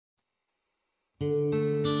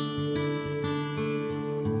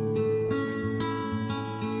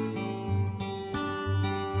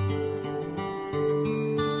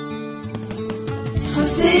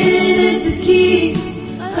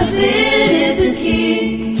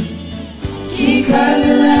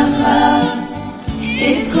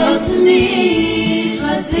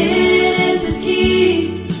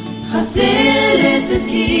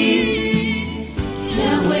keep.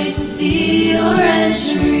 Can't wait to see your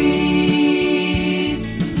entries.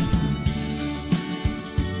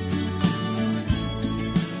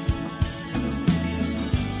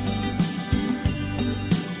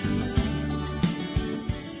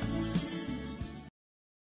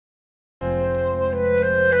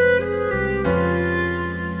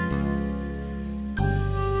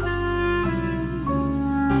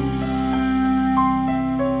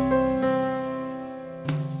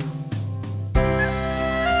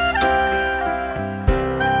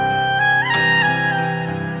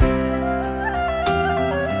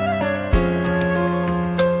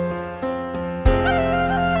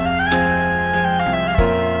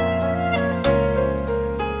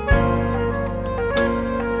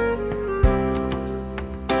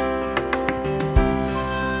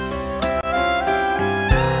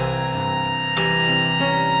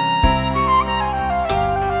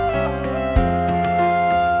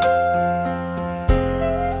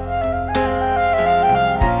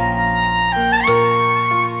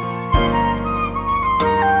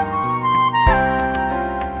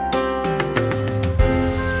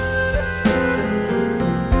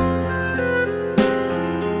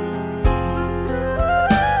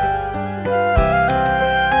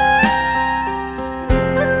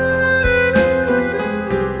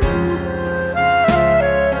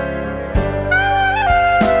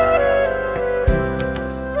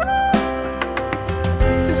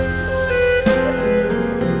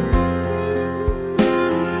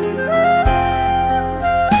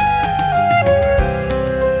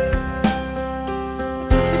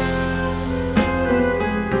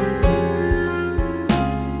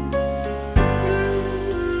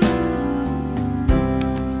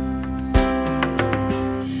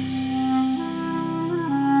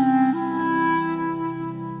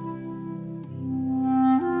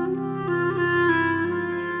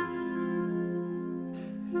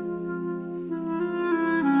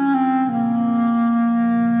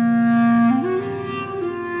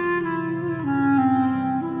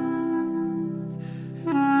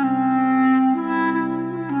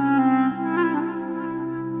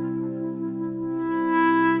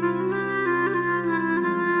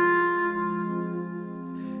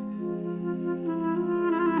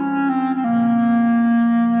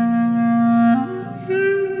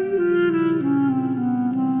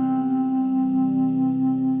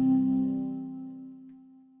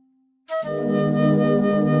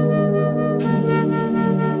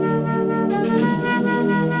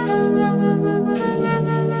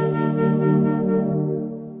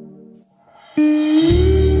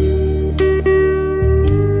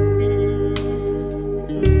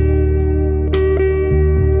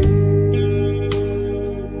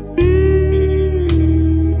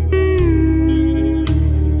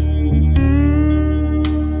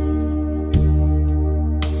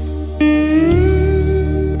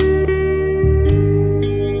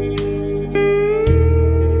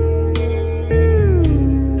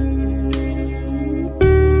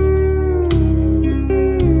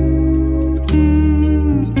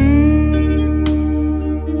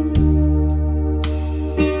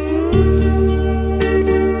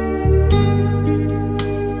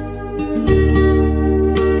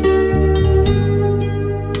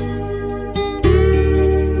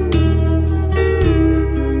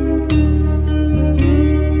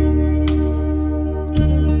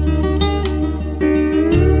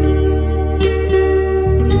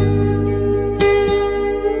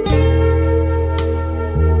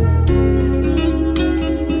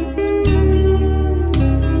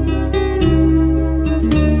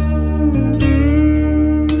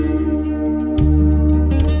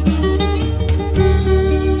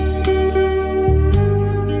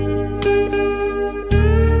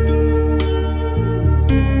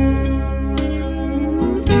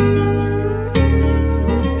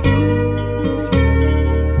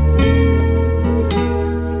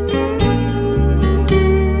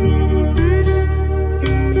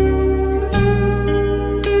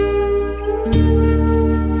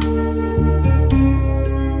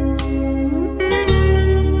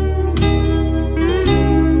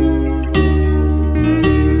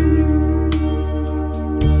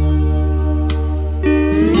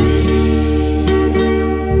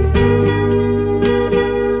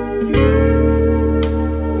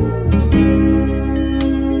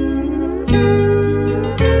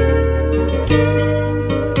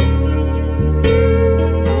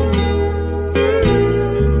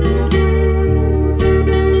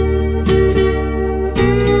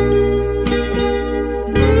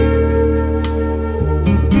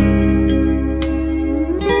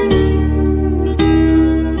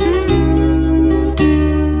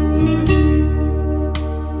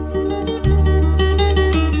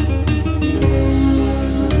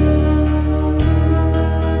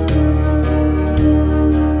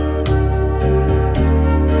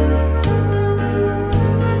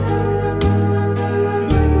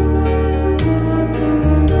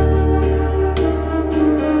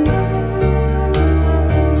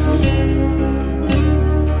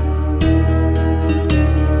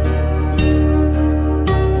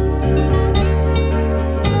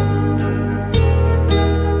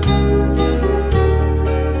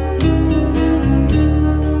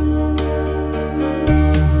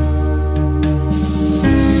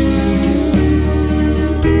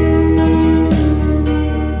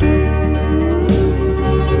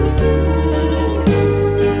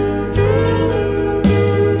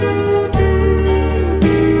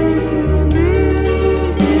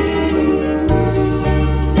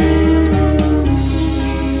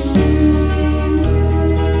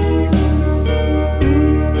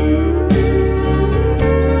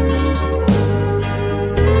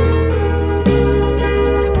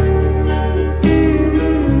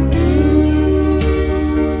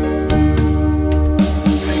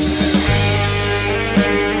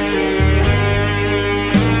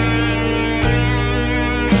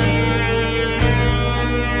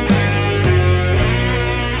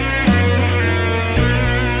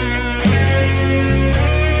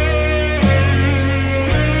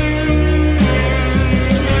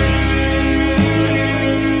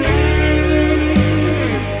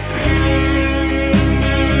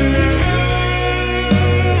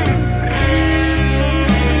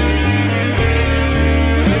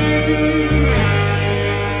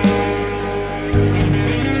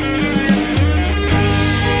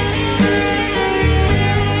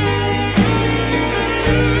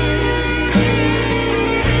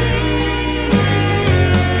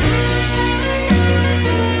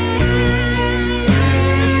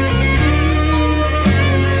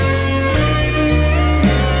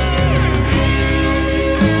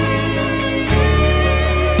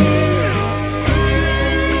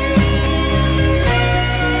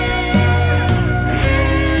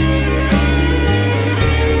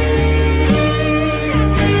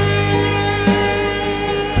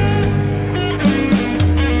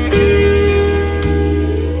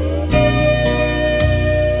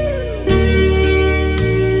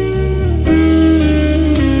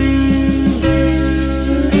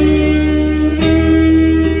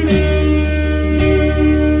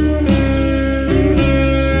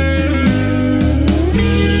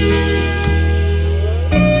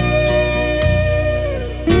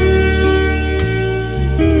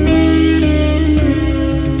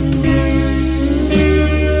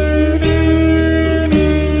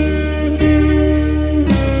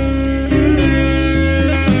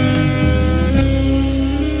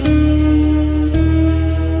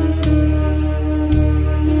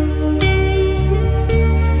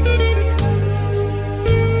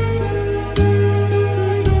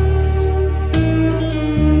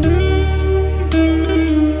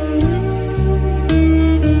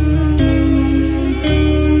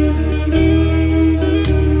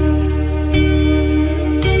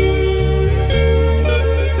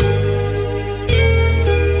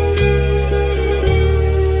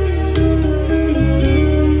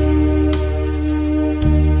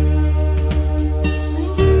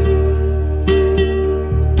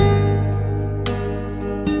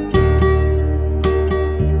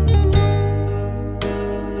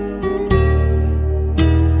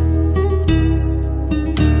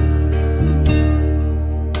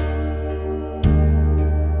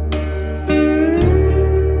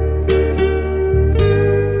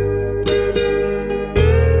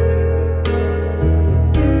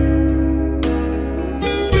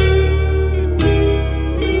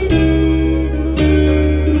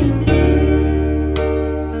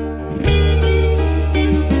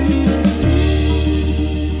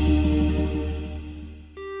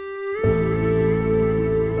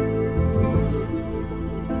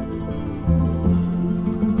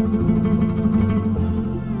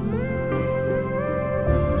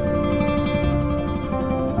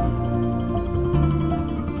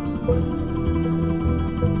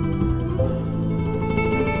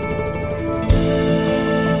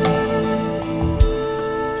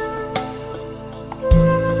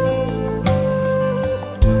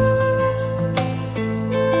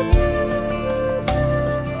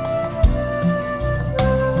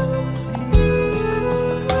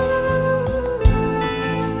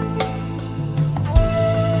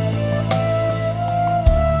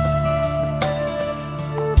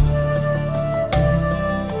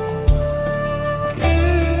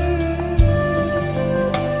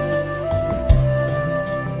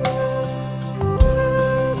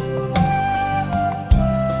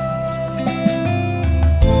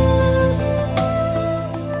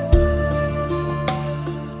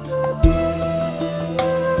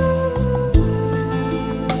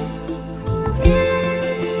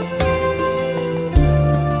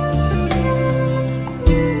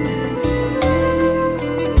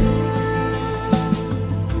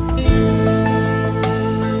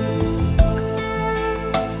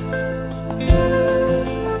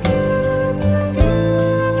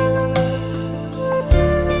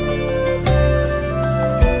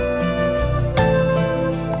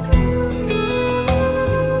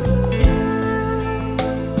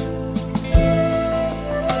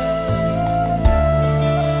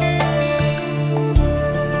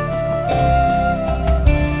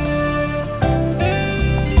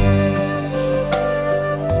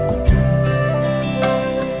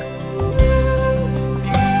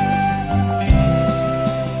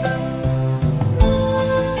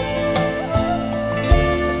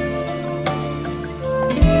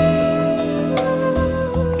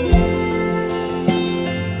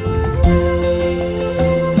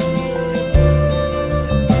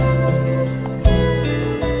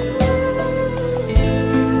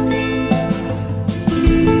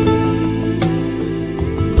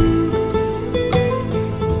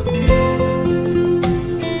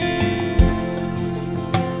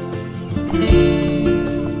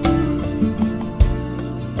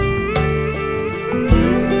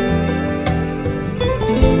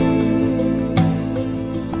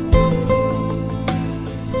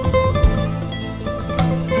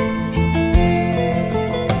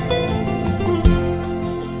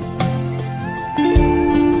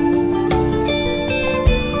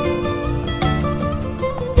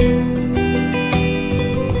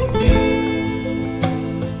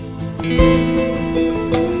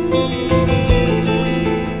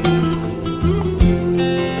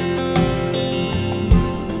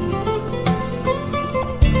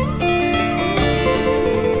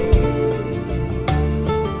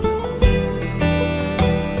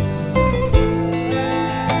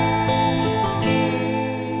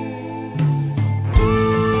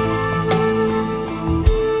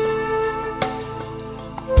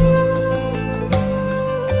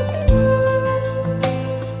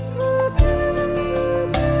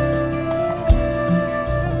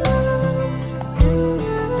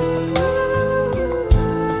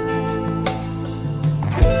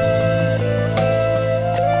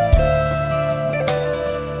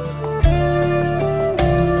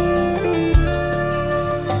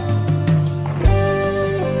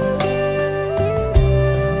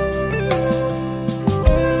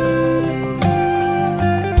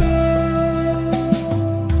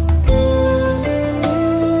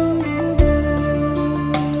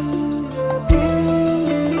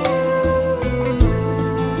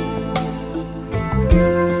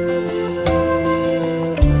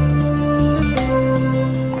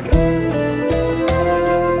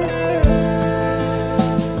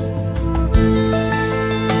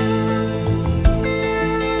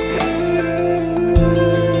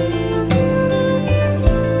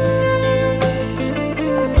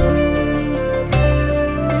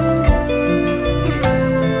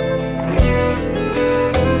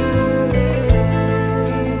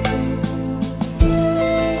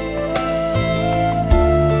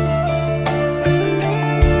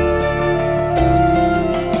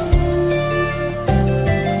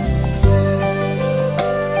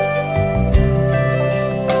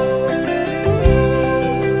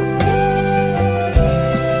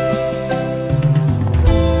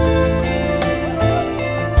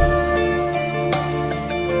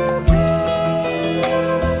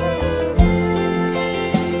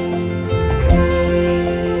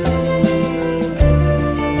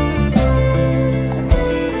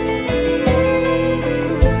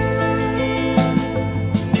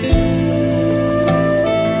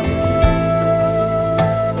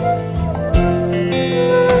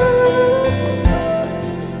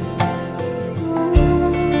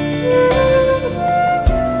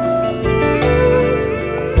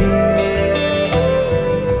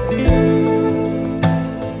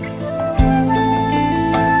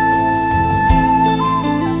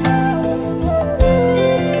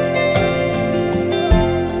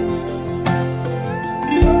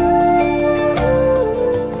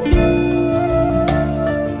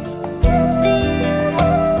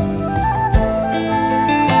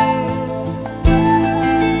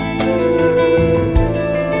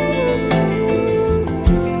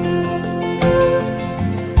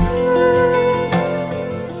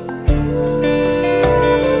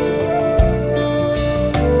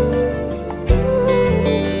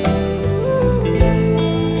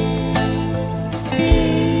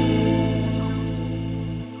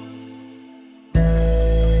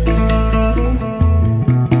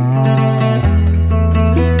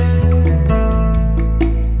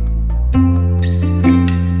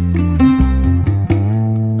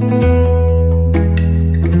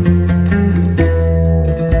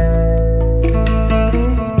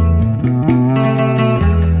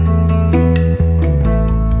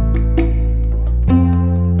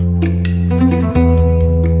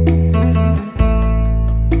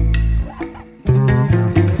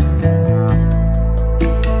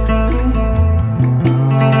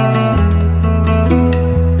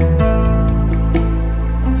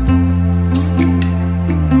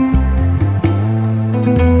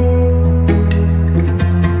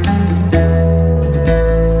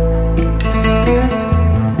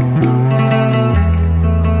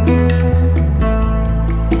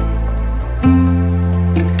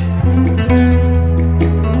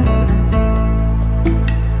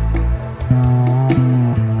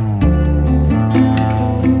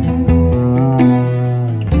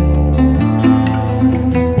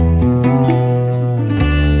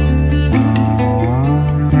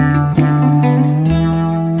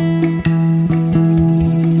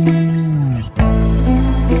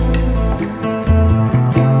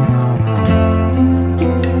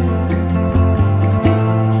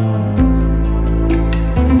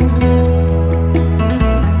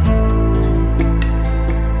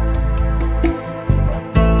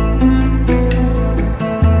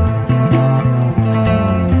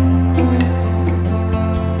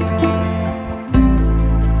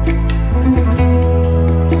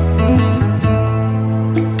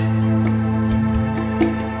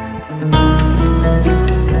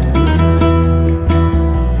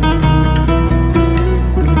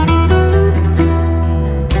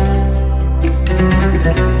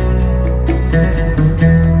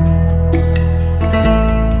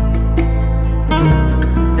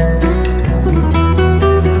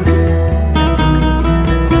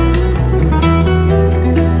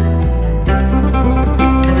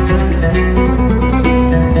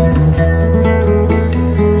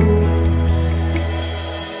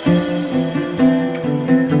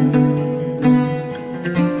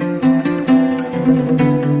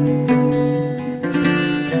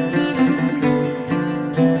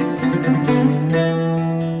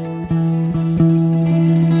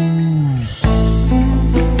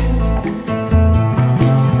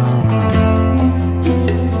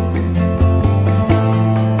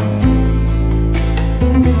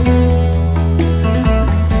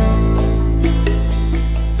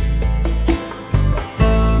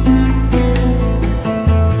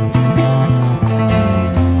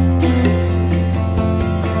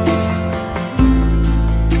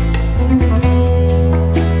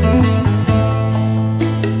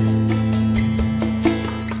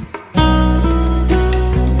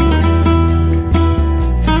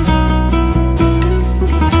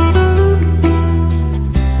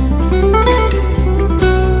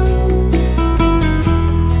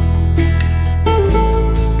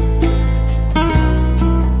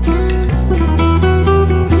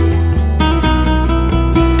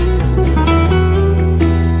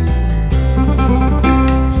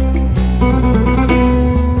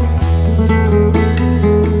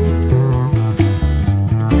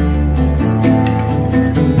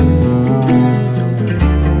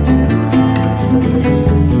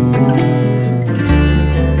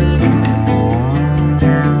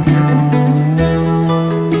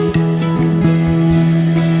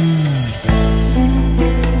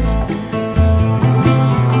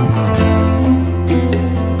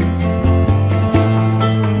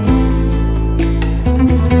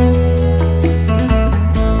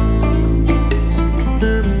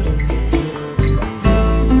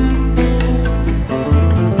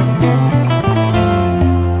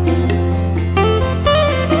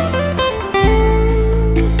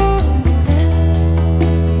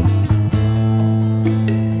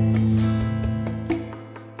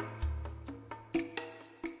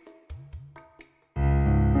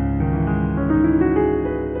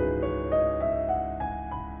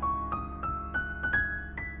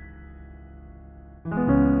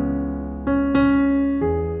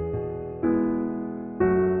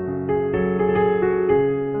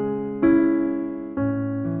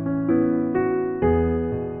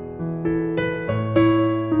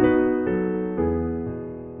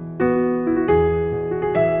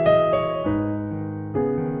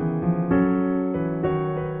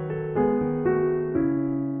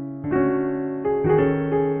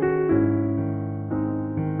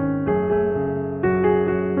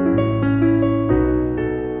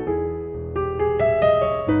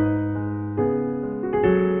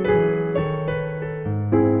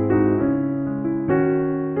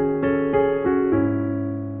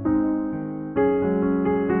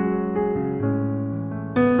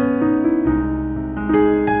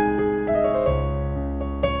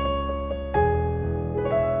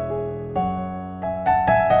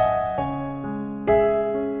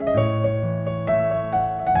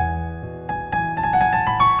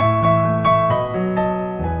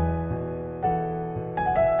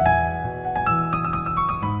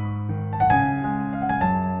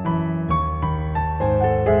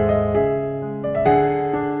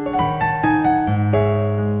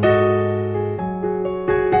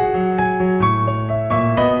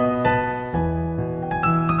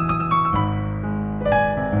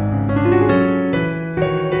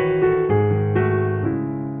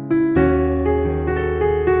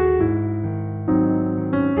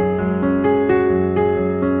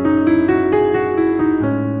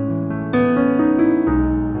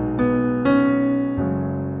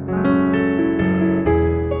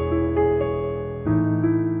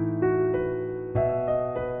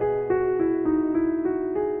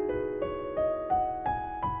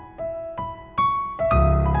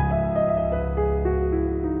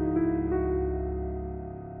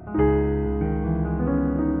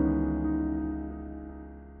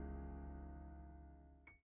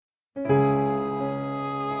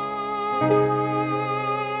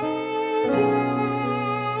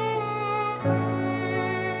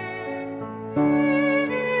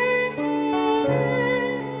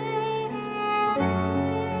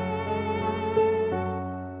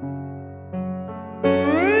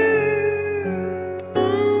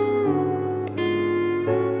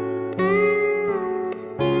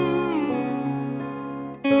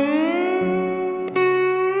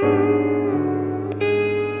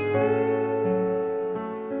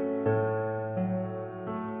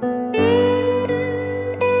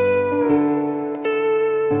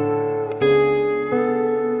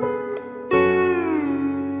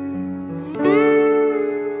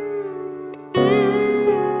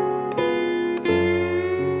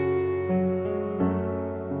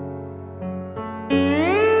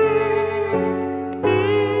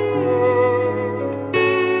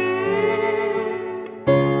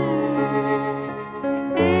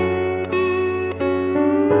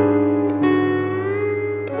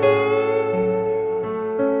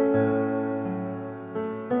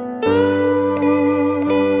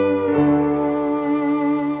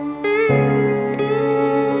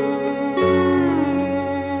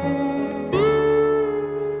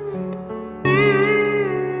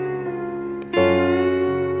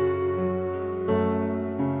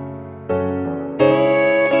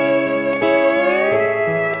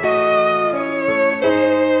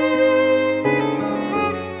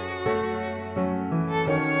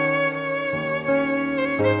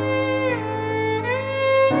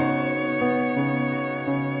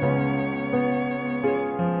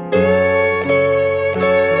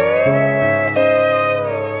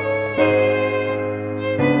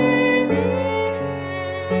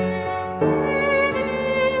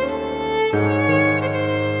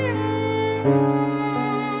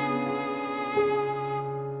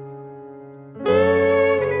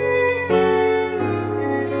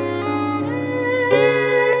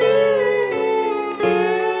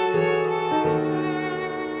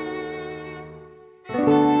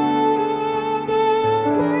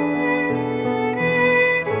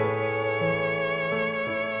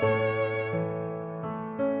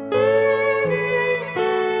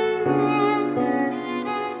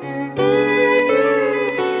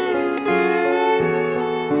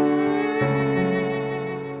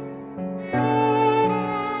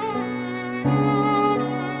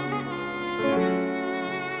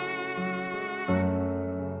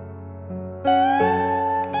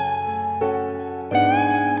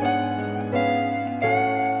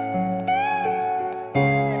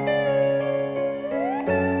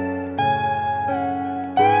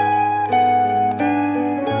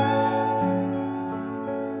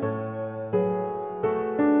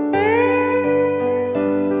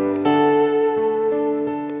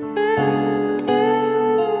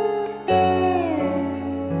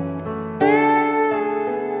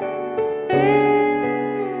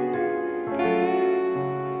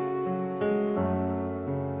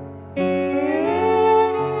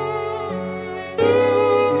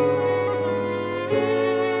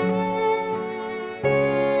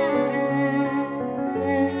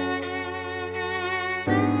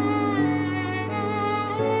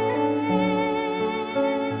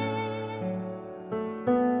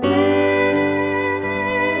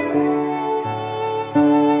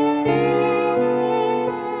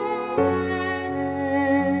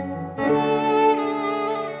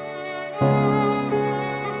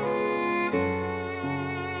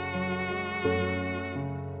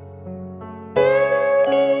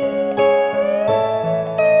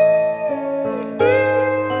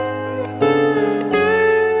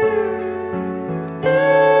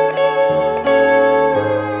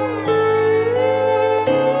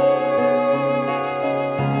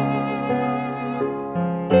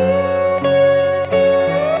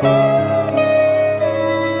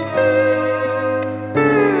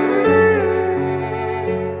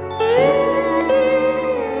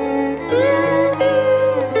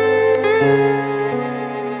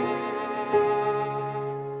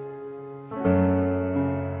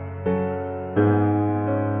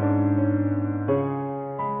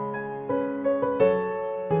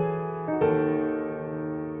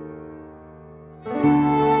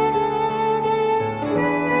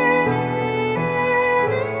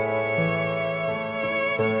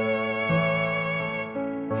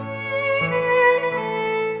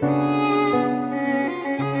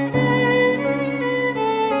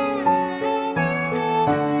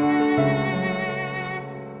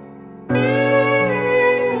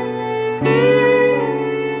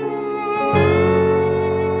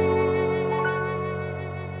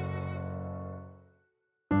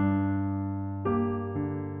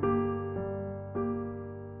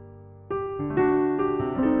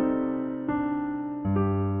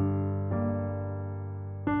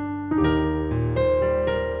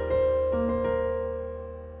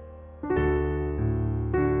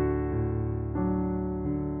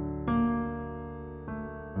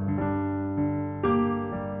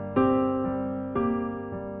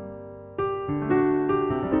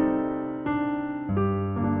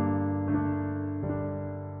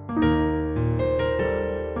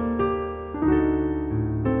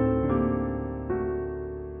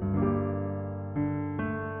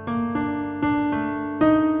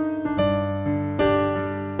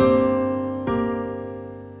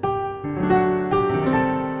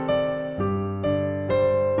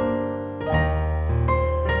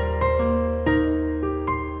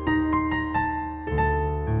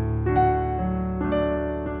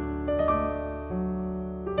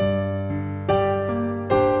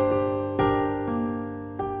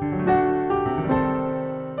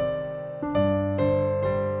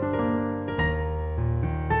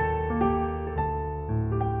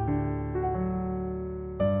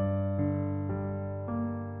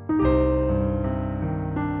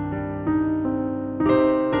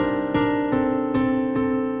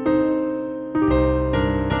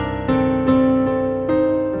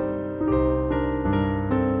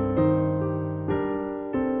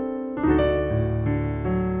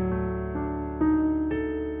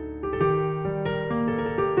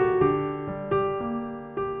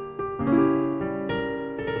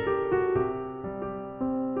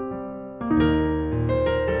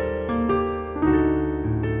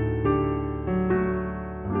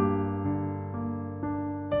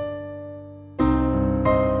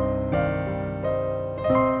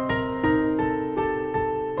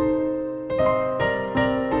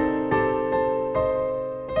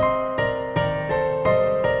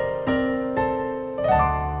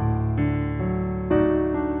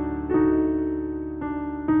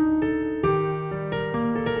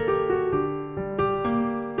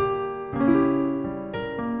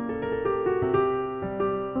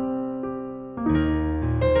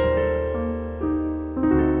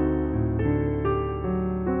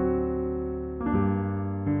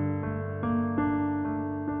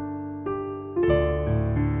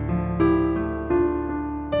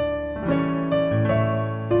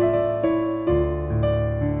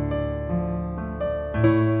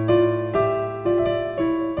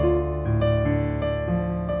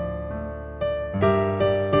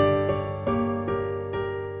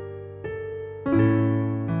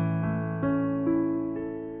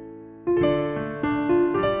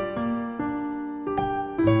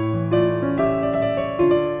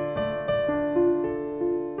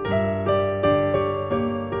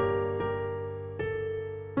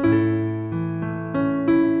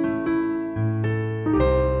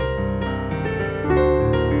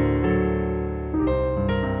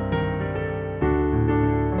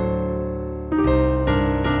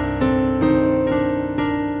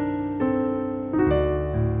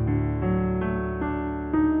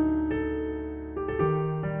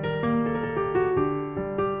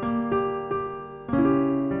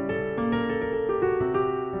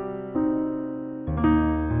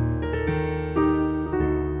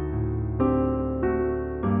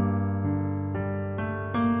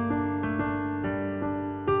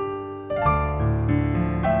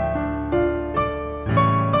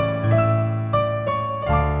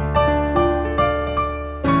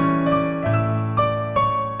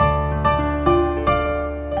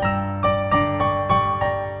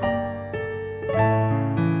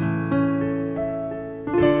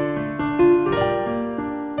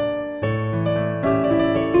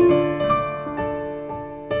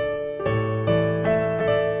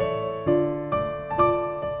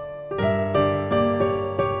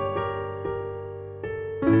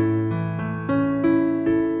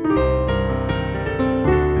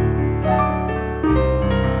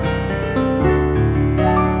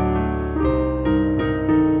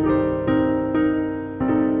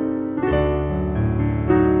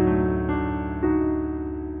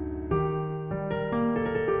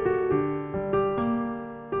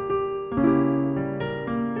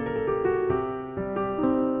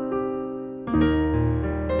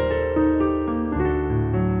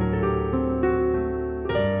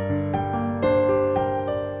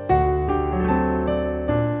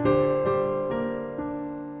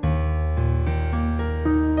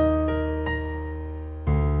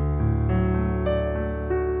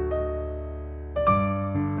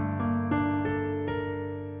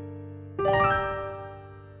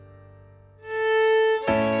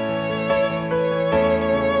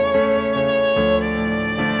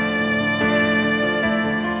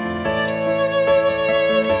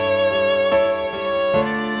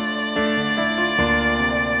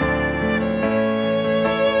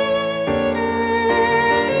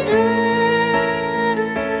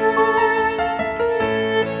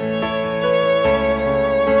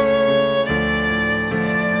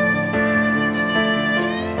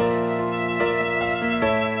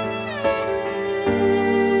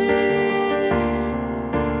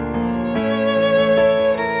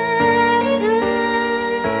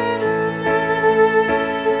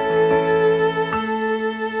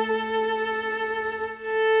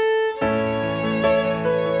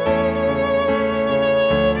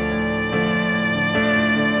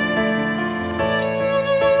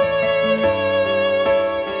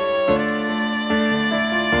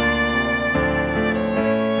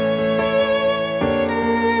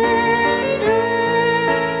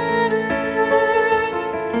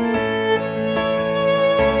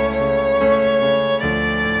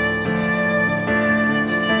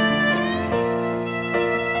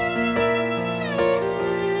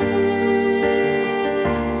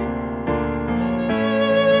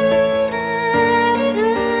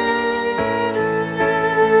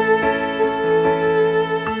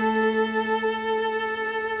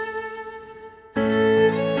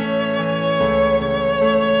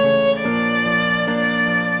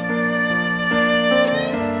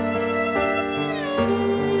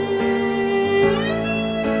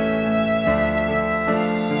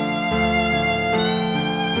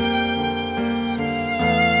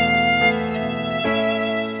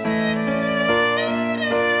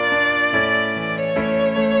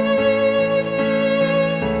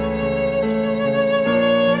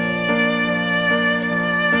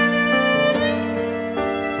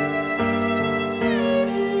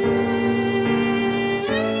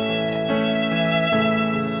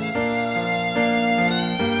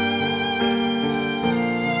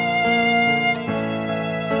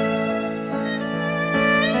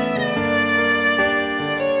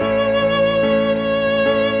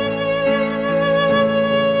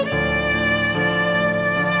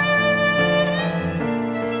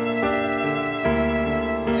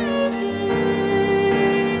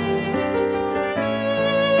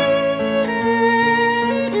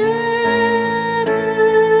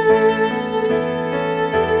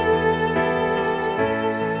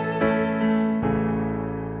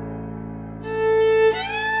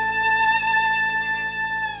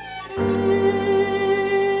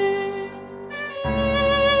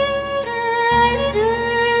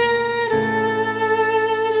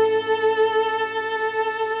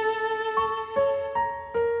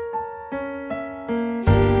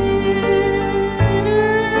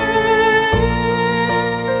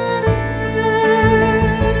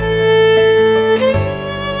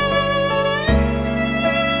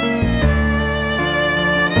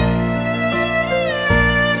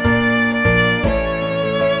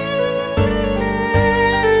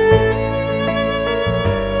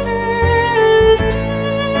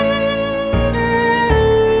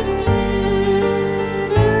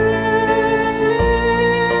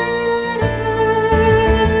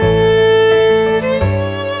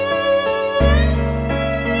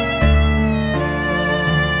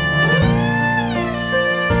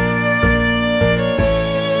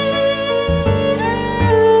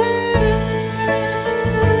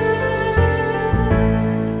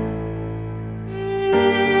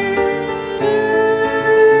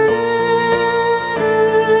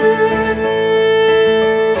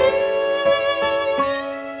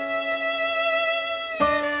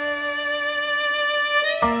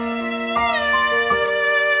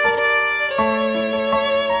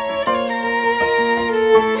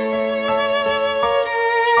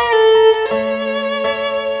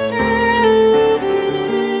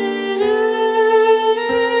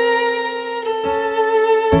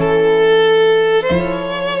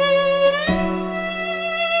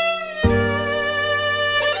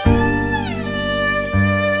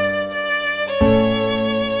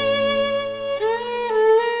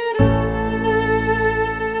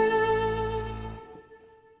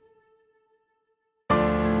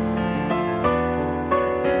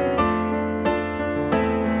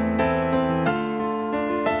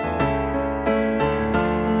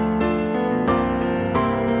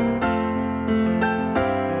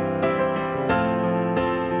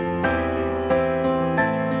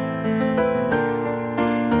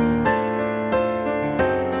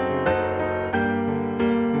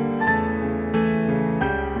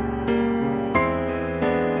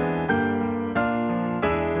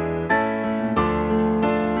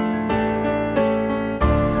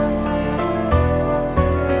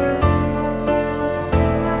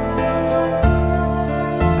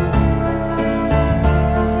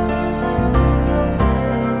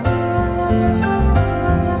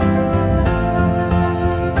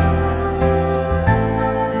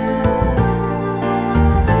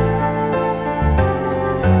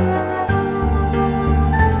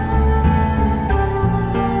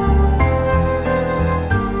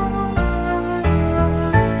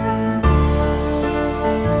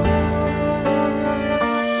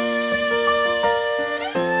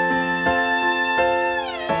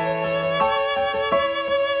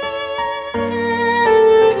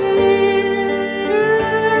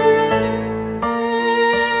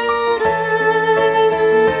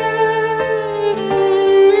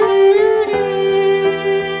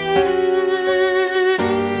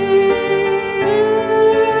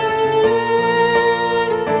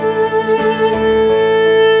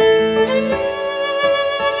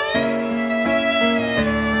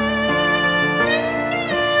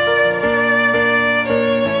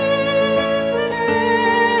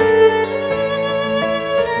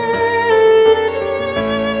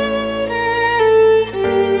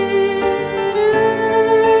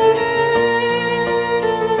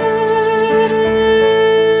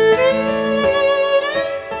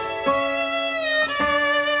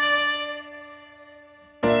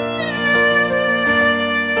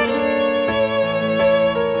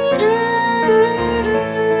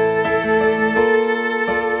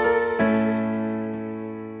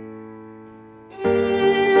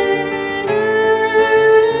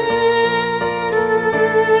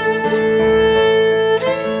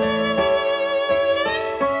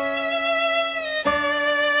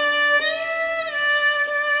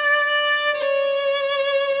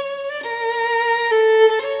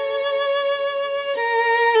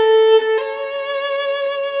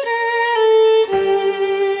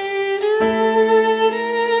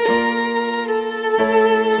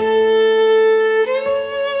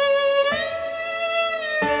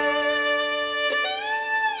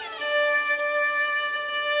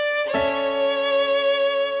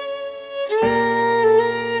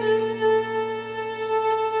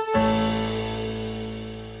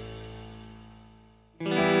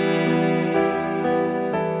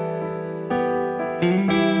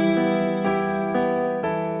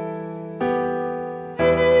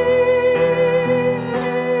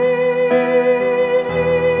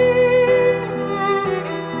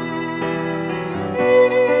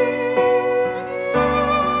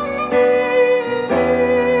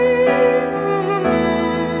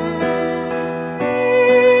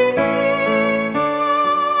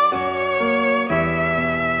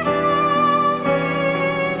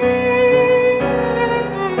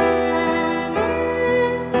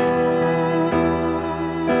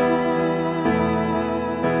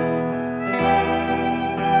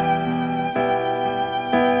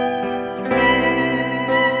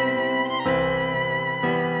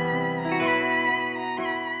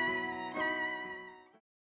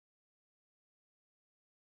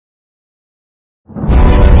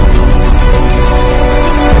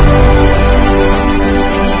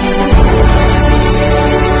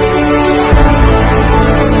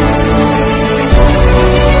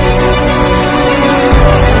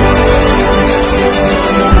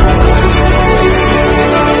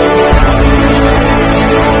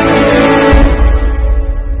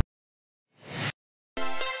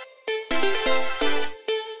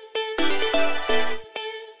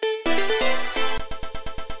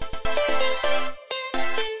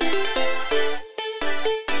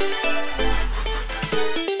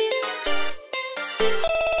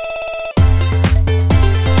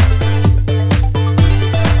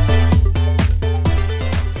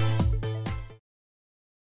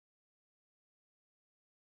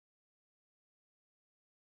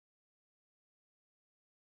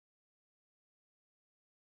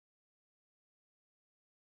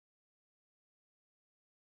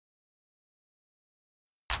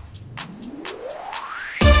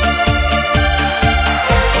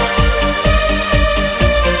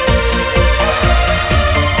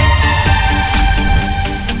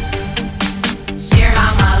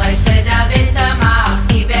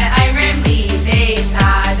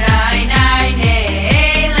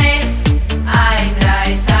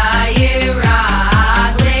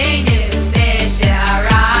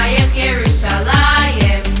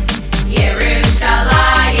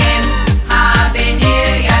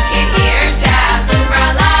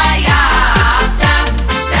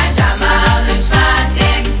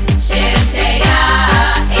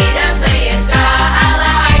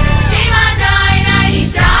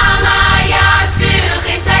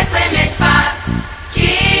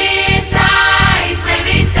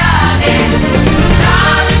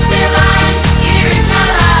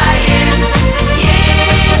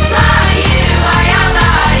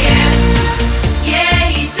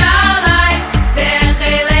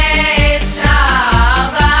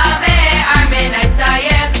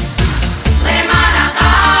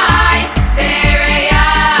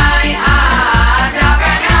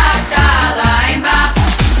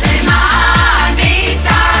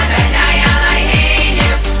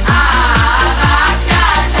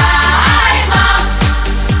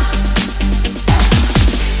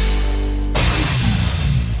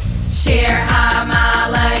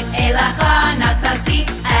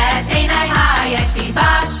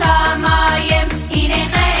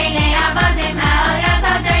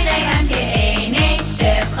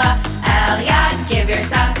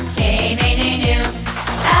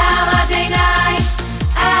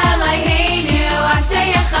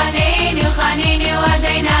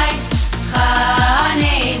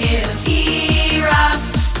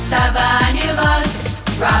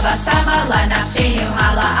 la nafshenu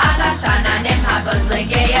hala Achos Chana nim habos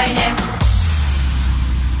legeinim.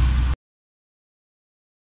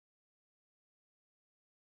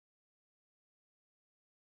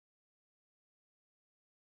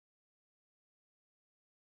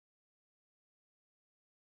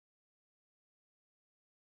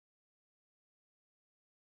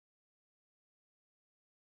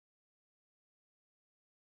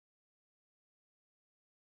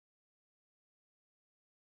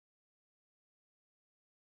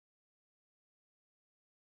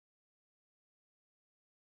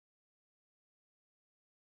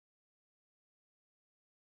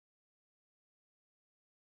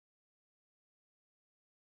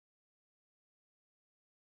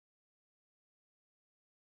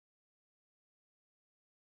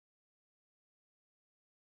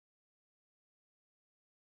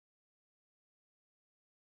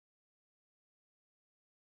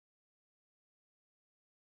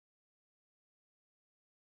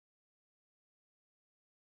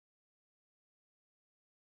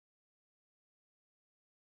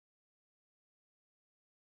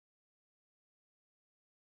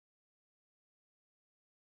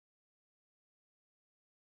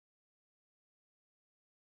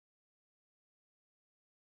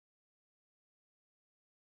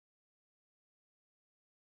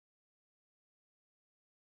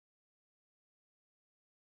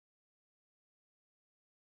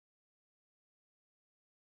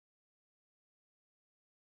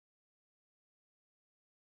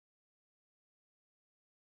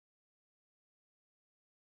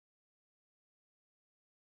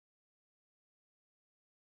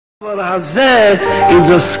 Hazeh in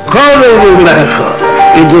das Kollerecha,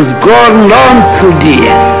 in das Gornon zu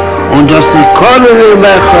dir. Und das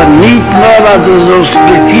Kollerecha nicht nur, als das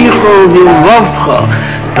Geficho und die Wofcha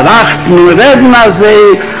tracht nur reden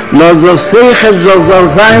Hazeh, nur das Seiche soll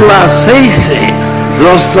sein, was Seise,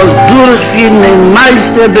 soll das durchgehen in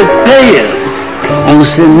meiste Befehl. Und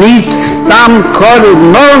sie nicht stamm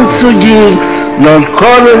Kollerecha zu dir, nur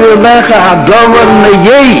Kollerecha hat Dover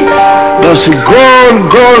Mejei. Das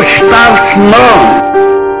Gol stark non.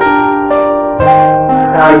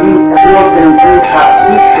 Sahi Roten Buch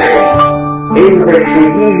Hapische, in der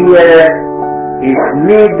Schehilie, ist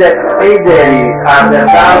nicht der Federi, an der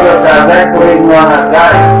Tafel der Wettling noch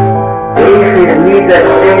Agai. Ich ist nicht der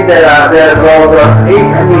Feder, der Roder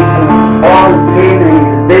Techniken und Kenris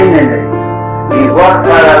Denen. Die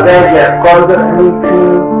Wortparabel der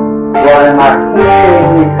Kolderniken, wollen Markische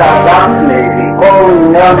mit Sabamne, die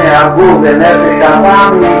Kolonione Agu, der Nefesh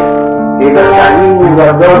Amami, die das Anim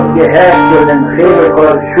über dort geherrscht durch den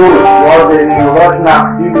Chilekor Schul, wurde wie Rosh nach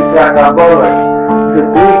Sibitra Kabole, zu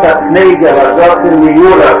Trita Pneige, was dort in die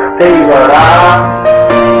Geulah, Steva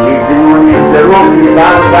die nun in der Ruf, die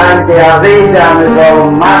Land sein, der Aveda, mit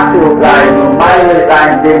so Matthew sein, und Meile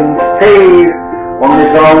sein, den Teil, und mit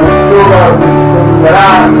so einem Zuber, zum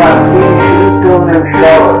Rat, was die Schüttung im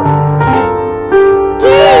Schloss.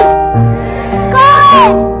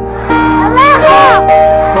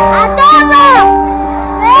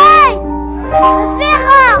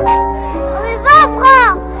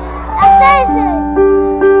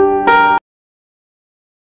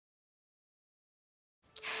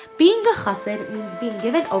 Being a chassid means being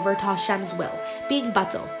given over to Hashem's will, being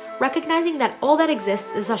batul, recognizing that all that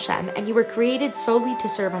exists is Hashem and you were created solely to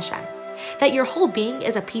serve Hashem, that your whole being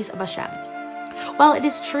is a piece of Hashem. While it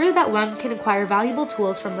is true that one can acquire valuable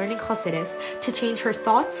tools from learning Chassidus to change her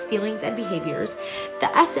thoughts, feelings, and behaviors,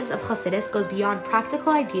 the essence of Chassidus goes beyond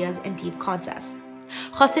practical ideas and deep concepts.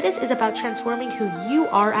 Chassidus is about transforming who you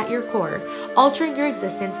are at your core, altering your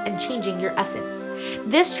existence, and changing your essence.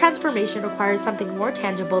 This transformation requires something more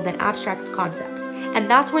tangible than abstract concepts, and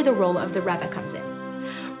that's where the role of the Rebbe comes in.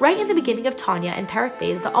 Right in the beginning of Tanya and Perek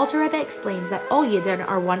Beis, the Alter Rebbe explains that all Yidden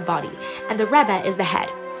are one body, and the Rebbe is the head.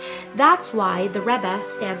 That's why the Rebbe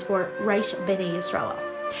stands for Reish B'nai Yisrael.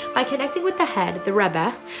 By connecting with the head, the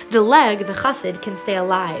Rebbe, the leg, the chassid, can stay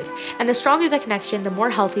alive, and the stronger the connection, the more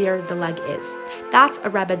healthier the leg is. That's a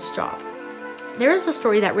Rebbe's job. There is a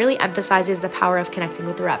story that really emphasizes the power of connecting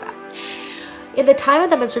with the Rebbe. In the time of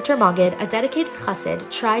the Mesruter Magid, a dedicated chassid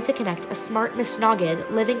tried to connect a smart misnagid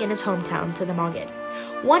living in his hometown to the Magid.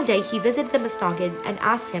 One day, he visited the misnagid and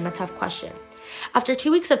asked him a tough question. After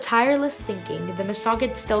 2 weeks of tireless thinking, the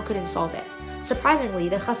misnagid still couldn't solve it. Surprisingly,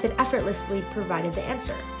 the chassid effortlessly provided the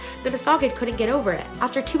answer. The misnagid couldn't get over it.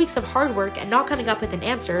 After 2 weeks of hard work and not coming up with an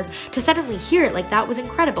answer, to suddenly hear it like that was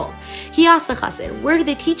incredible. He asked the chassid, where do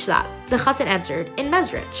they teach that? The chassid answered, in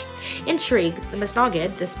Mezrich. Intrigued, the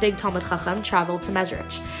misnagid, this big Talmud Chacham, traveled to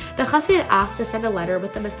Mezrich. The chassid asked to send a letter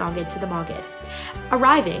with the misnagid to the Magid.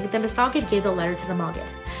 Arriving, the misnagid gave the letter to the Magid.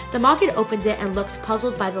 The Maggid opened it and looked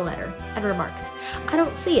puzzled by the letter, and remarked, "I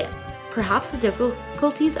don't see it." Perhaps the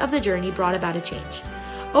difficulties of the journey brought about a change.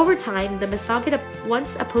 Over time, the Misnagid,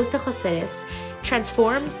 once opposed to Chassidus,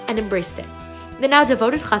 transformed and embraced it. The now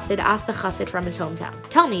devoted Chassid asked the Chassid from his hometown,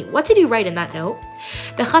 "Tell me, what did you write in that note?"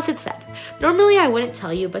 The Chassid said, "Normally I wouldn't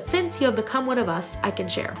tell you, but since you have become one of us, I can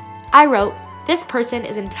share. I wrote, 'This person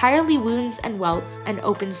is entirely wounds and welts and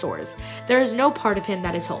open sores. There is no part of him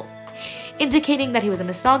that is whole,' indicating that he was a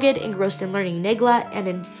Misnagid, engrossed in learning nigla and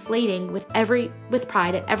inflating with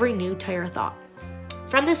pride at every new Torah thought."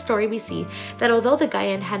 From this story, we see that although the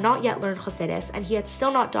Gayan had not yet learned Chassidus, and he had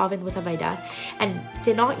still not davened with Avodah, and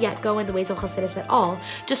did not yet go in the ways of Chassidus at all,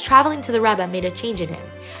 just traveling to the Rebbe made a change in him.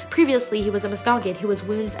 Previously, he was a Misnagid who was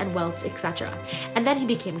wounds and welts, etc., and then he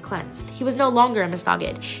became cleansed. He was no longer a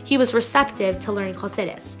Misnagid. He was receptive to learning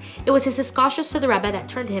Chassidus. It was his hiskashus to the Rebbe that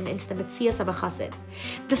turned him into the Metzias of a Chassid.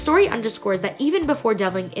 The story underscores that even before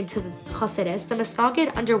delving into the Chassidus, the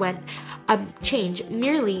Misnagid underwent a change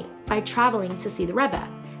merely by traveling to see the Rebbe.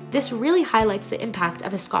 This really highlights the impact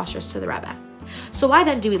of hiskashus to the Rebbe. So why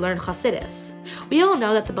then do we learn Chassidus? We all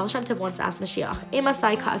know that the Baal Shem Tov once asked Mashiach,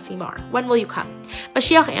 "Emasai ka'asimar, when will you come?"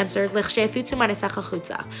 Mashiach answered, "L'chshefutu manesecha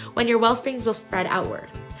chutza, when your wellsprings will spread outward."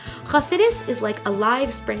 Chassidus is like a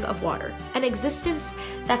live spring of water, an existence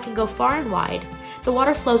that can go far and wide. The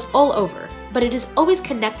water flows all over, but it is always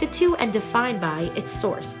connected to and defined by its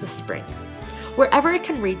source, the spring. Wherever it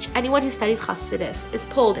can reach, anyone who studies Chassidus is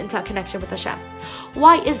pulled into a connection with Hashem.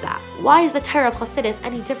 Why is that? Why is the Torah of Chassidus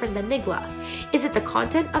any different than Nigla? Is it the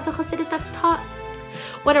content of the Chassidus that's taught?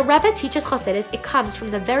 When a Rebbe teaches Chassidus, it comes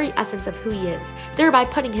from the very essence of who he is, thereby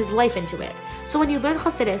putting his life into it. So when you learn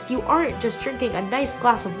Chassidus, you aren't just drinking a nice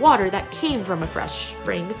glass of water that came from a fresh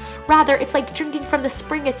spring. Rather, it's like drinking from the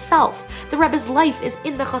spring itself. The Rebbe's life is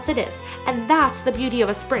in the Chassidus, and that's the beauty of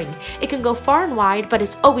a spring. It can go far and wide, but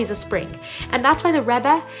it's always a spring. And that's why the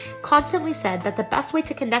Rebbe constantly said that the best way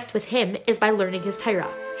to connect with him is by learning his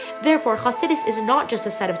Torah. Therefore, Chassidus is not just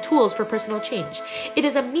a set of tools for personal change. It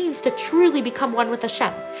is a means to truly become one with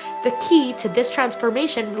Hashem. The key to this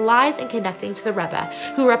transformation lies in connecting to the Rebbe,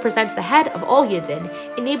 who represents the head of all Yidden,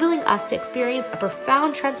 enabling us to experience a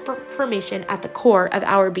profound transformation at the core of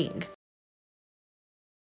our being.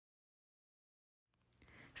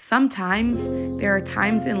 Sometimes there are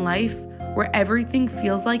times in life where everything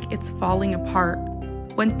feels like it's falling apart,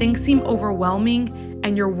 when things seem overwhelming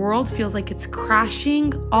and your world feels like it's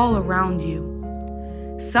crashing all around you.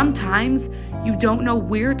 Sometimes you don't know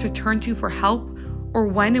where to turn to for help or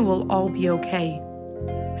when it will all be okay.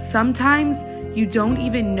 Sometimes you don't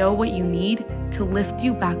even know what you need to lift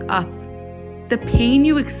you back up. The pain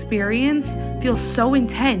you experience feels so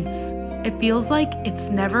intense. It feels like it's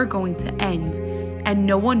never going to end, and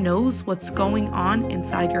no one knows what's going on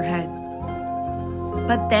inside your head.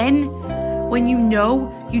 But then, when you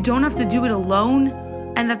know you don't have to do it alone,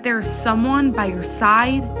 and that there is someone by your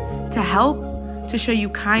side to help, to show you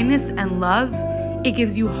kindness and love, it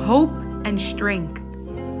gives you hope and strength.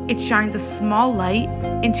 It shines a small light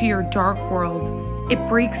into your dark world. It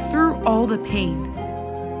breaks through all the pain.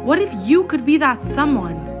 What if you could be that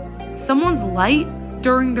someone's light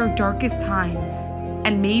during their darkest times,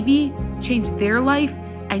 and maybe change their life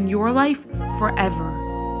and your life forever?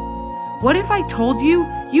 What if I told you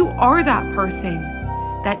you are that person?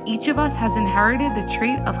 That each of us has inherited the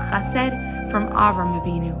trait of chesed from Avram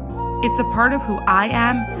Avinu. It's a part of who I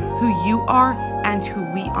am, who you are, and who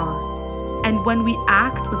we are. And when we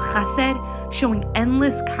act with chesed, showing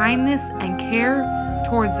endless kindness and care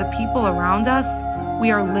towards the people around us,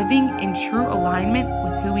 we are living in true alignment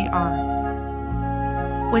with who we are.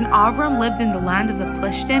 When Avram lived in the land of the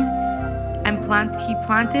Plishtim, he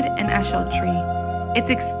planted an eshel tree. It's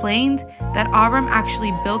explained that Avram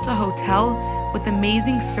actually built a hotel with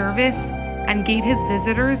amazing service and gave his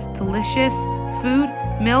visitors delicious food,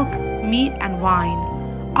 milk, meat, and wine.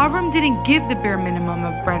 Avram didn't give the bare minimum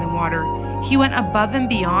of bread and water. He went above and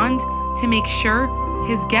beyond to make sure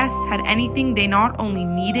his guests had anything they not only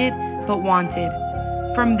needed but wanted.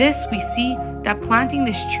 From this, we see that planting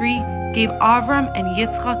this tree gave Avram and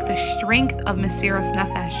Yitzchak the strength of Mesiras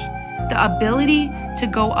Nefesh, the ability to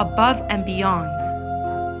go above and beyond.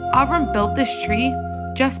 Avram built this tree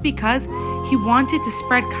just because he wanted to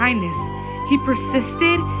spread kindness. He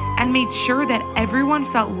persisted and made sure that everyone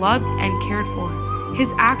felt loved and cared for.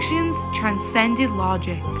 His actions transcended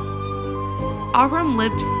logic. Avram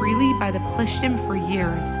lived freely by the Plishtim for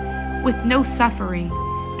years, with no suffering.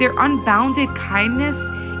 Their unbounded kindness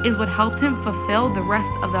is what helped him fulfill the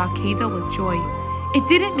rest of the Akedah with joy. It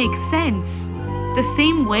didn't make sense. The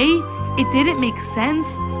same way it didn't make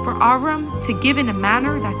sense for Avram to give in a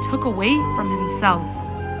manner that took away from himself.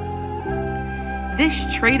 This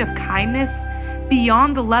trait of kindness,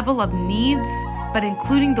 beyond the level of needs, but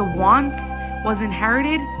including the wants, was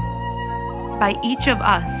inherited by each of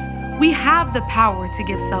us. We have the power to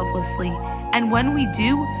give selflessly, and when we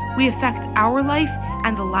do, we affect our life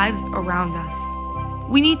and the lives around us.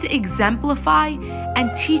 We need to exemplify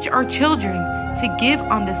and teach our children to give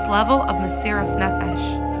on this level of Mesiras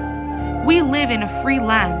Nefesh. We live in a free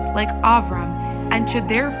land like Avram and should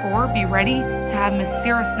therefore be ready to have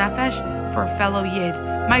Mesiras Nefesh for a fellow Yid,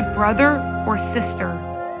 my brother or sister.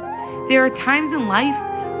 There are times in life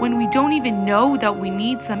when we don't even know that we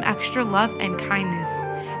need some extra love and kindness,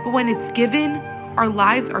 but when it's given, our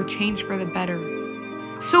lives are changed for the better.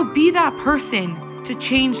 So be that person to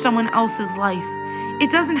change someone else's life.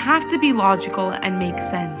 It doesn't have to be logical and make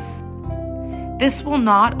sense. This will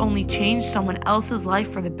not only change someone else's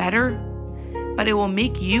life for the better, but it will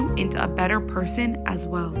make you into a better person as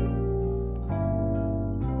well.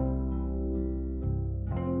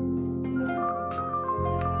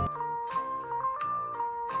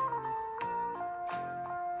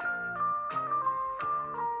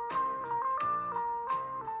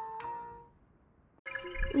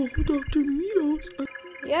 Oh, Dr. Meadows,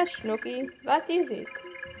 Yes, Snooky, what is it?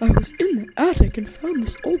 I was in the attic and found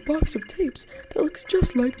this old box of tapes that looks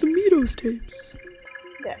just like the Meadows tapes.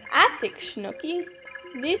 The attic, Snooky?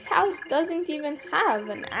 This house doesn't even have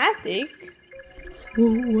an attic.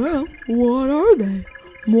 Well, what are they?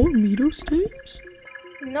 More Meadows tapes?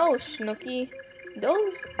 No, Snooky,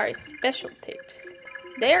 those are special tapes.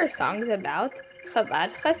 They are songs about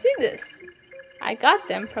Chabad Hasidus. I got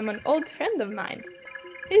them from an old friend of mine.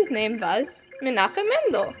 His name was Menachem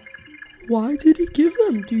Mendel. Why did he give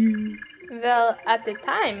them to you? Well, at the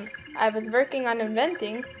time, I was working on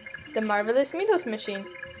inventing the marvelous Midos machine.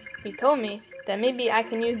 He told me that maybe I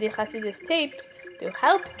can use the Hasidus tapes to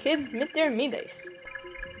help kids mit their Midos.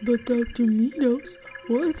 But Dr. Meadows,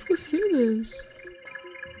 what's Hasidus?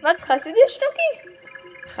 What's Hasidus, Snooky?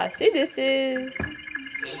 Hasidus is...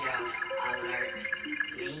 Meadows alert.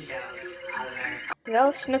 Meadows alert.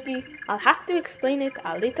 Well, Snooky, I'll have to explain it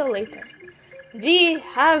a little later. We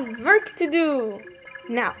have work to do.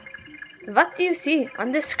 Now, what do you see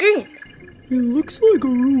on the screen? It looks like a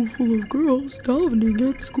room full of girls davening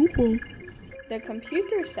at school. The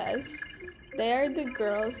computer says they are the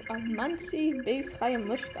girls of Monsey Beis Chaya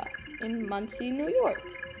Mushkah in Monsey, New York.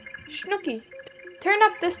 Snooky, turn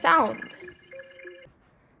up the sound.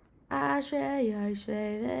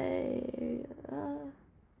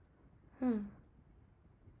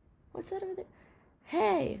 What's that over there?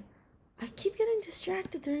 Hey, I keep getting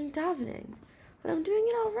distracted during davening, but I'm doing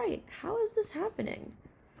it all right. How is this happening?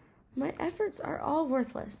 My efforts are all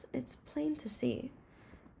worthless. It's plain to see.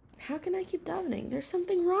 How can I keep davening? There's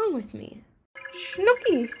something wrong with me.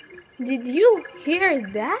 Snooky, did you hear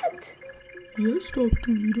that? Yes,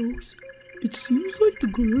 Dr. Meadows. It seems like the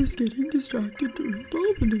girl is getting distracted during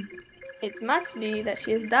davening. It must be that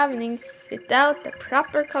she is davening without the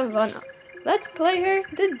proper kavanah. Let's play her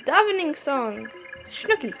the davening song.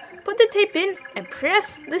 Snooky, put the tape in and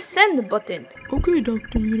press the send button. Okay,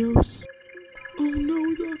 Dr. Meadows. Oh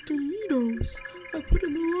no, Dr. Meadows. I put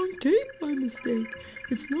in the wrong tape by mistake.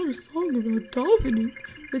 It's not a song about davening.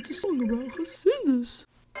 It's a song about Hasidus.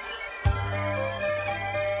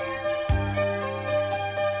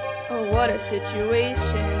 Oh, what a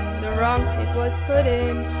situation. The wrong tape was put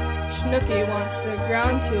in. Snooky wants the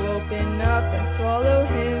ground to open up and swallow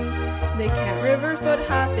him. They can't reverse what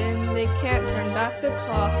happened. They can't turn back the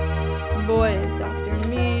clock. Boy, is Dr.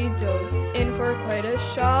 Meadows in for quite a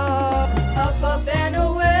shock. Up and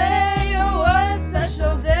away. Oh, what a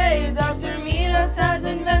special day. Dr. Meadows has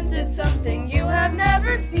invented something you have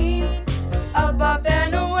never seen. Up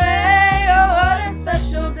and away. Oh, what a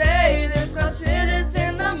special day. There's Hasidus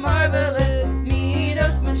in the marvelous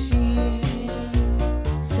Meadows machine.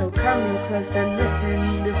 So come real close and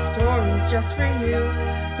listen, this story's just for you.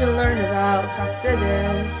 You'll learn about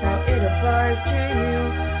Hasidus, how it applies to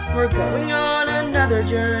you. We're going on another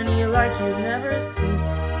journey like you've never seen.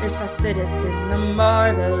 There's Hasidus in the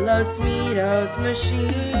marvelous Meadows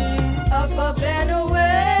machine. Up and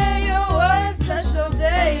away, oh what a special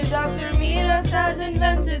day. Dr. Meadows has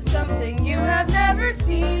invented something you have never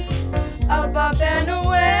seen. Up and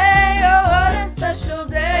away, oh what a special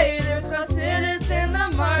day. There's Hasidus in the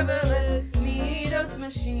marvelous Meadows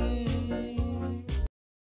machine.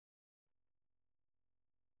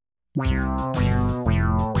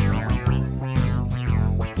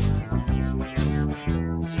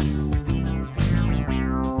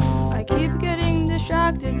 I keep getting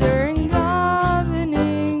distracted during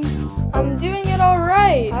davening. I'm doing it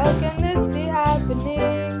alright. How can this be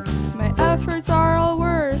happening? My efforts are all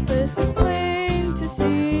worthless, it's plain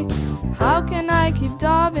keep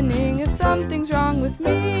davening if something's wrong with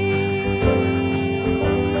me.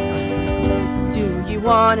 Do you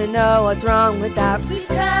wanna know what's wrong with that? Please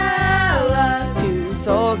tell us. Two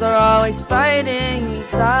souls are always fighting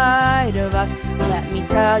inside of us. Let me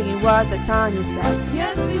tell you what the Tanya says.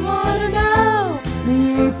 Yes, we wanna know. The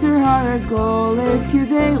Yetzer Hara's goal is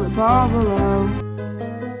Kudei Lebal below.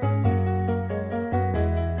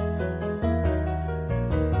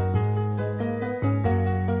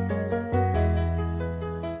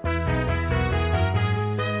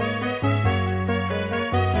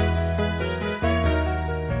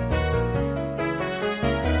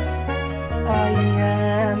 I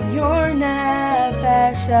am your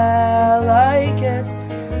nefesh elokis,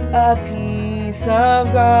 a piece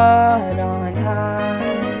of God on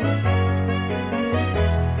high.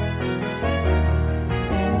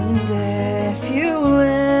 And if you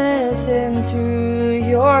listen to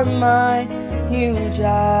your mind, you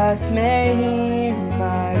just may hear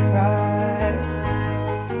my cry.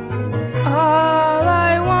 All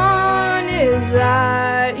I want is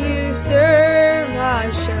that you serve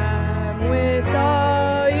Hashem with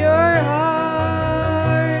all your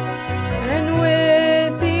heart, and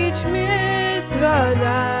with each mitzvah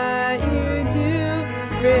that you do,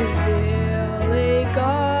 reveal a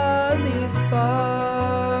godly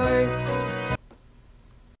spark.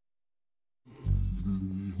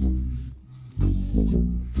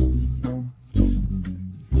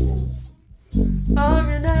 I'm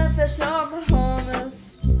your nefesh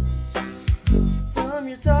Bahamas, from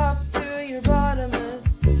your top to your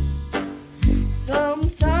bottomless.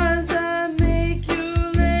 Sometimes I make you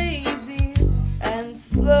lazy and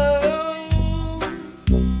slow,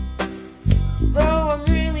 though I'm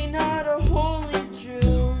really not a holy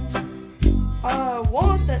Jew. I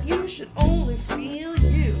want that you should only feel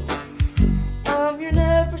you. I'm your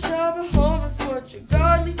nefesh Bahamas, what your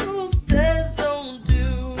godly soul says don't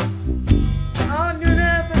do. I'm your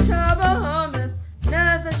nefesh Bahamas,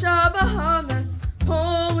 nefesh Bahamas.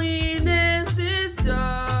 Holiness is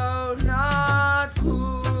so not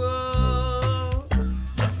cool.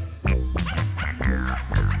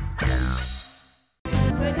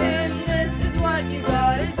 For him, this is what you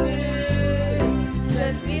gotta do.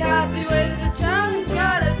 Just be happy with the challenge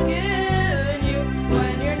God has given you.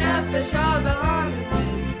 When your nefesh Bahamas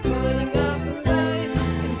is putting up a fight,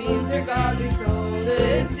 it means your godly soul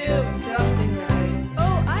is doing something right.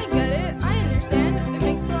 Oh, I get it. I understand. It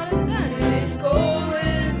makes a lot of sense. His goal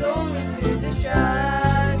is only to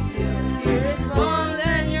distract you. If you respond,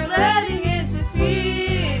 then you're letting it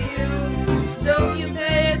defeat you. Don't you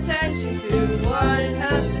pay attention to what it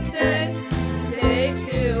has to say. Take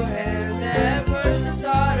two hands and push the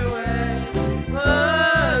thought away.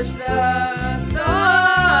 Push the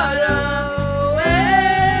thought away.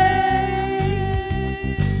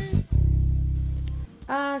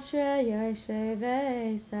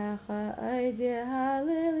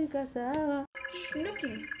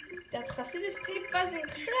 Shnuki, that Chassidus tape was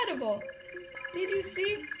incredible. Did you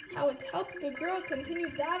see how it helped the girl continue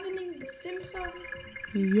davening the simcha?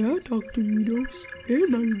 Yeah, Dr. Meadows,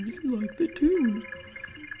 and I really like the tune.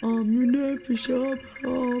 I'm your nefesh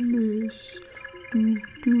Bahamas.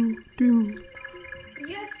 Do.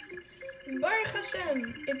 Yes, Baruch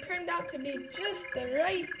Hashem, it turned out to be just the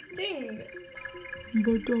right thing.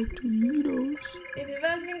 But Dr. Meadows, It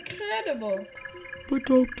was incredible. but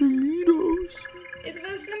Dr. Meadows, It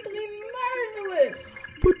was simply marvelous.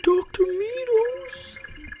 but Dr. Meadows.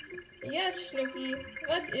 Yes, Shnuki,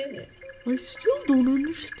 what is it? I still don't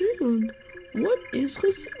understand. What is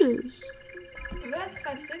Chassidus? What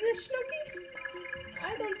Chassidus, Shnuki?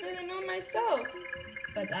 I don't really know myself,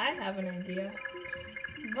 but I have an idea.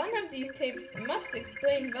 One of these tapes must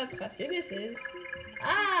explain what Chassidus is.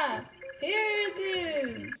 Ah, here it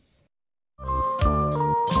is.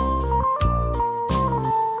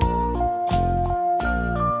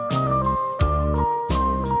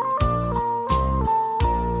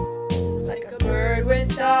 Like a bird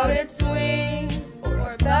without its wings,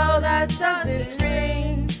 or a bell that doesn't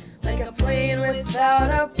ring. Like a plane without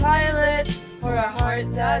a pilot, or a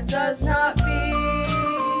heart that does not beat.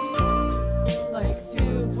 Like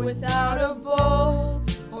soup without a bowl,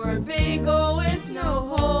 or a bagel with no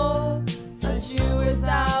hole. A Jew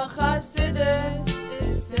without Chassidus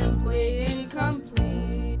is simply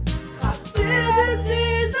incomplete. Chassidus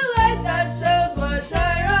is the light that shows what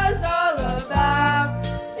Torah's all about.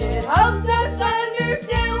 It helps us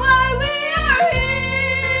understand why we are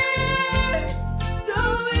here. So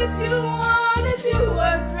if you want to do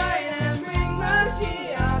what's right and bring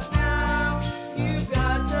Mashiach now, you've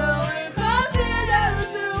got to learn Chassidus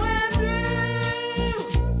through and through.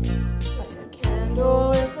 Like a candle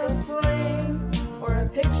with a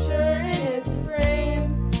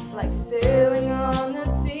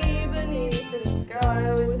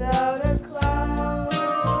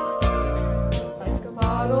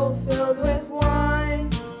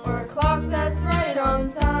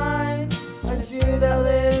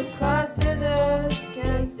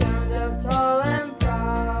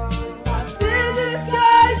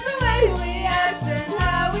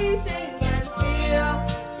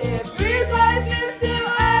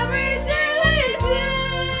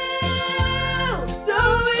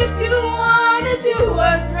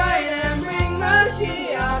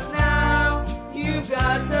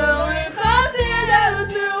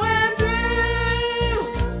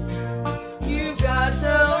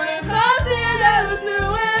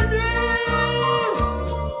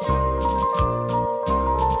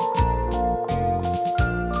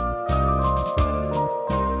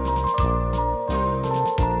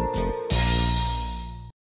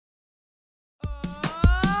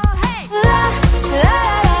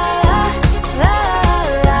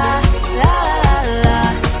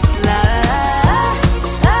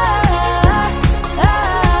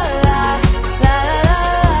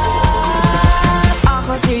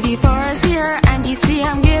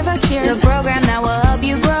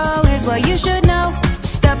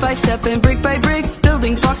by step and brick by brick,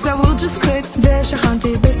 building blocks that will just click.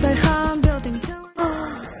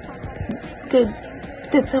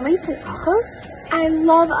 Did somebody say Achos? I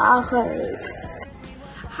love Achos.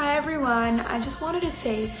 Hi everyone, I just wanted to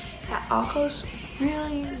say that Achos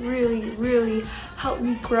really helped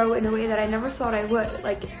me grow in a way that I never thought I would.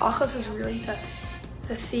 Like, Achos is really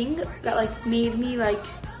the thing that like made me like,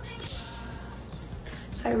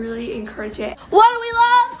 so I really encourage it. What do we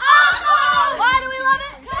love? Achos! Why do we love it?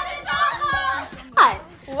 Because it's Achos! I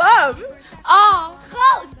Love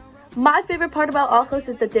Achos! My favorite part about Achos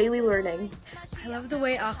is the daily learning. I love the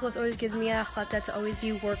way Achos always gives me an achlata to always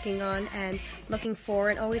be working on and looking for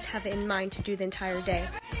and always have it in mind to do the entire day.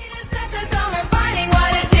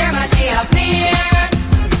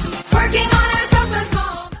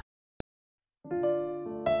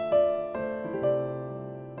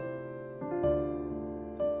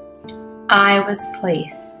 I was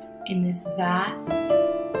placed in this vast,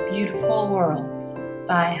 beautiful world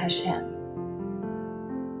by Hashem,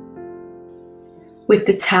 with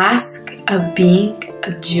the task of being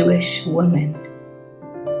a Jewish woman.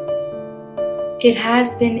 It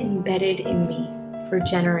has been embedded in me for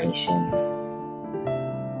generations.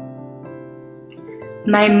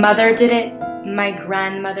 My mother did it, my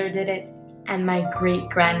grandmother did it, and my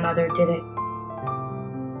great-grandmother did it.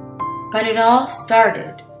 But it all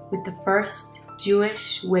started with the first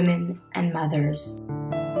Jewish women and mothers.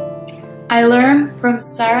 I learned from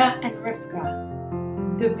Sarah and Rivka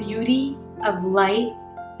the beauty of light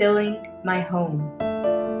filling my home.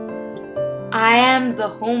 I am the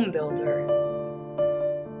home builder.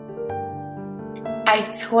 I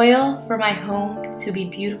toil for my home to be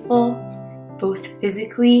beautiful both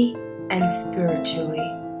physically and spiritually.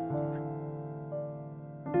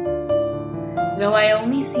 Though I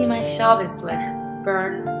only see my Shabbos licht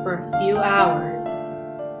burn for a few hours,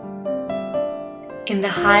 in the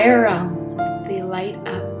higher realms they light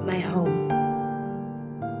up my home.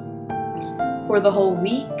 For the whole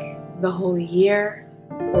week, the whole year,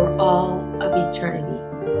 for all of eternity.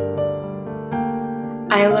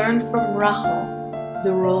 I learned from Rochle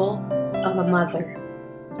the role of a mother,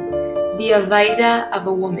 the avaida of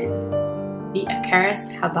a woman, the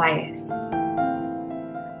akaras habayis.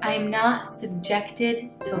 I am not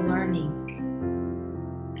subjected to learning.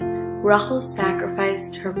 Rochle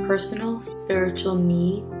sacrificed her personal spiritual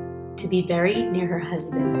need to be buried near her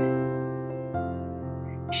husband.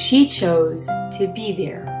 She chose to be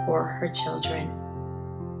there for her children.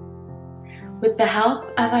 With the help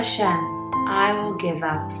of Hashem, I will give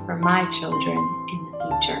up for my children in the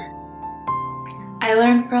future. I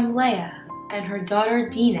learned from Leah and her daughter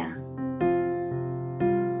Dina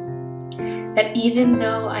that even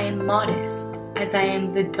though I am modest, as I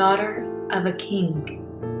am the daughter of a king,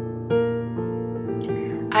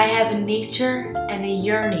 I have a nature and a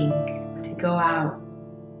yearning to go out,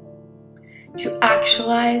 to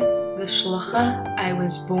actualize the shlucha I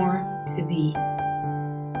was born to be.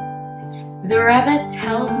 The Rebbe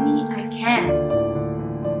tells me I can.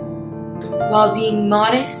 While being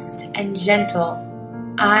modest and gentle,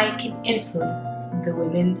 I can influence the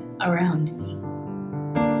women around me.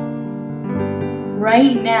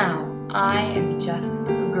 Right now, I am just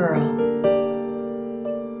a girl.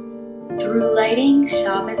 Through lighting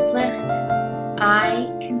Shabbos licht, I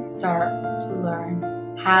can start to learn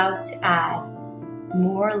how to add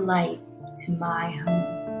more light to my home.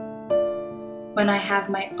 When I have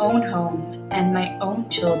my own home and my own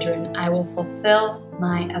children, I will fulfill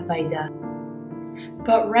my avaida.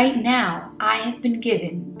 But right now, I have been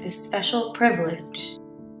given the special privilege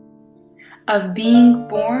of being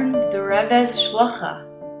born the Rebbe's shlucha.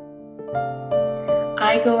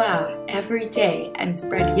 I go out every day and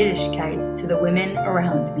spread Yiddishkeit to the women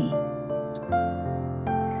around me.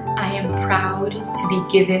 I am proud to be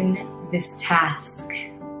given this task.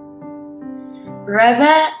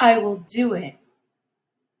 Rebbe, I will do it.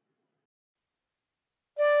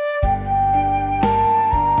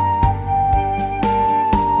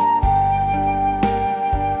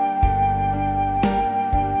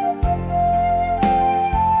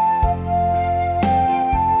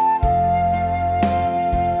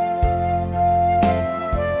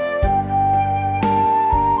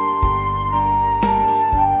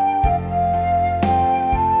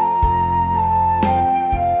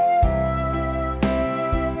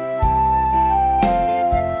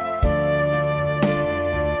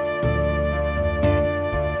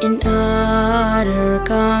 In utter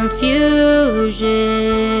confusion,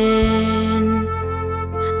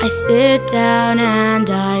 I sit down and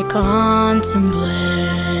I contemplate.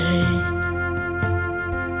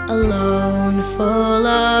 Alone, full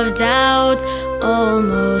of doubt,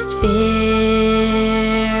 almost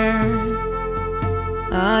fear.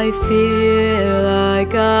 I feel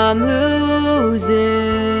like I'm losing.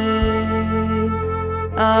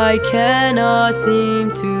 I cannot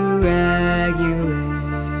seem to regulate.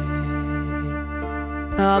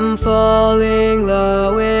 I'm falling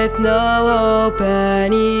low with no hope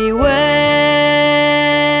anywhere.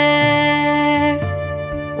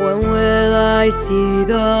 When will I see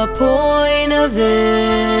the point of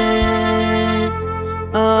it?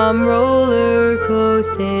 I'm roller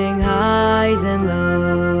coasting highs and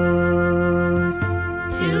lows,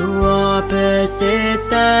 two opposites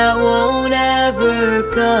that won't ever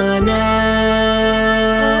connect.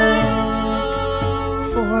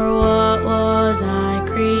 For what was I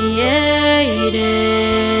created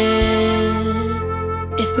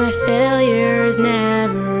if my failures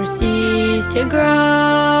never cease to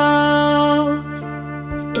grow?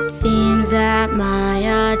 It seems that my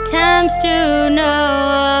attempts do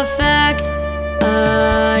no effect.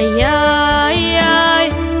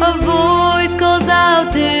 A voice calls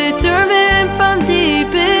out, determined from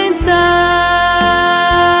deep inside.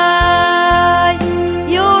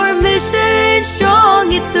 Your mission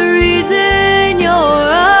strong, it's the reason you're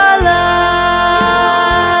alive.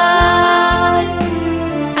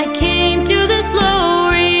 I came to this low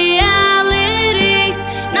reality,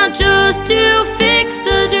 not just to fix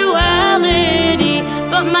the duality,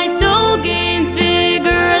 but my soul gains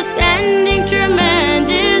vigor, ascending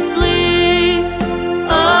tremendously.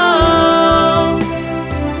 Oh,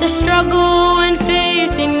 the struggle when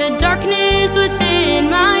facing the darkness within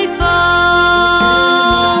my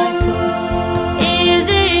fall is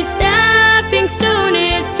a stepping stone.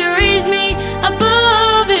 It's to raise me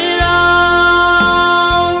above it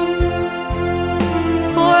all.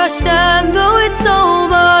 For Hashem, though it's so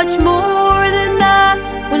much more than that,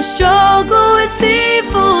 when struggle with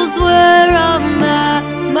evil's where I'm at,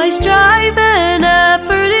 my strive and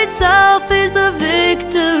effort itself is a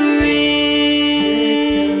victory.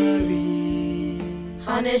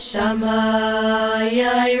 Haneshama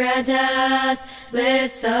yayradas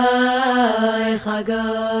lesay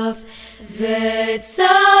chagaf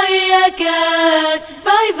v'tzayakas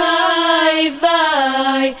vay vay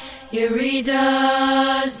vay yerida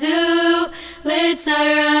zu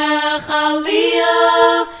letzarach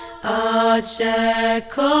aliyah ad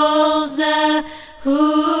shekol zeh hu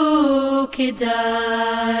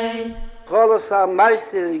kedai. Cholas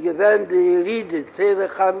ha-meister gewähnt die Riede, zähle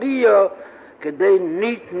Chalio, gedei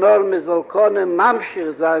nicht nur mit soll können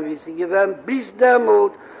Mamschir sein, wie sie gewähnt bis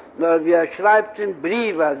demut, nur wie schreibt in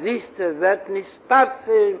Brief, als ist wird nicht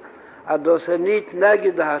passen, dass nicht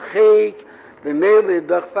nege der Hacheik, der Mehle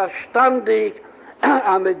doch verstandig,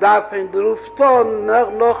 aber darf in der Rufton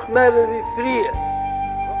noch mehr wie früher.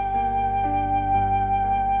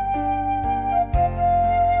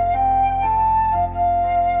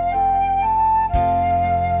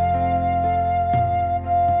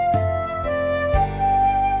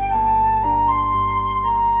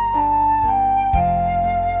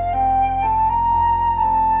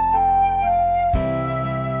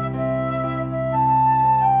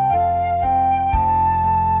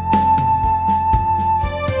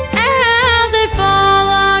 As I fall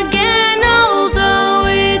again, although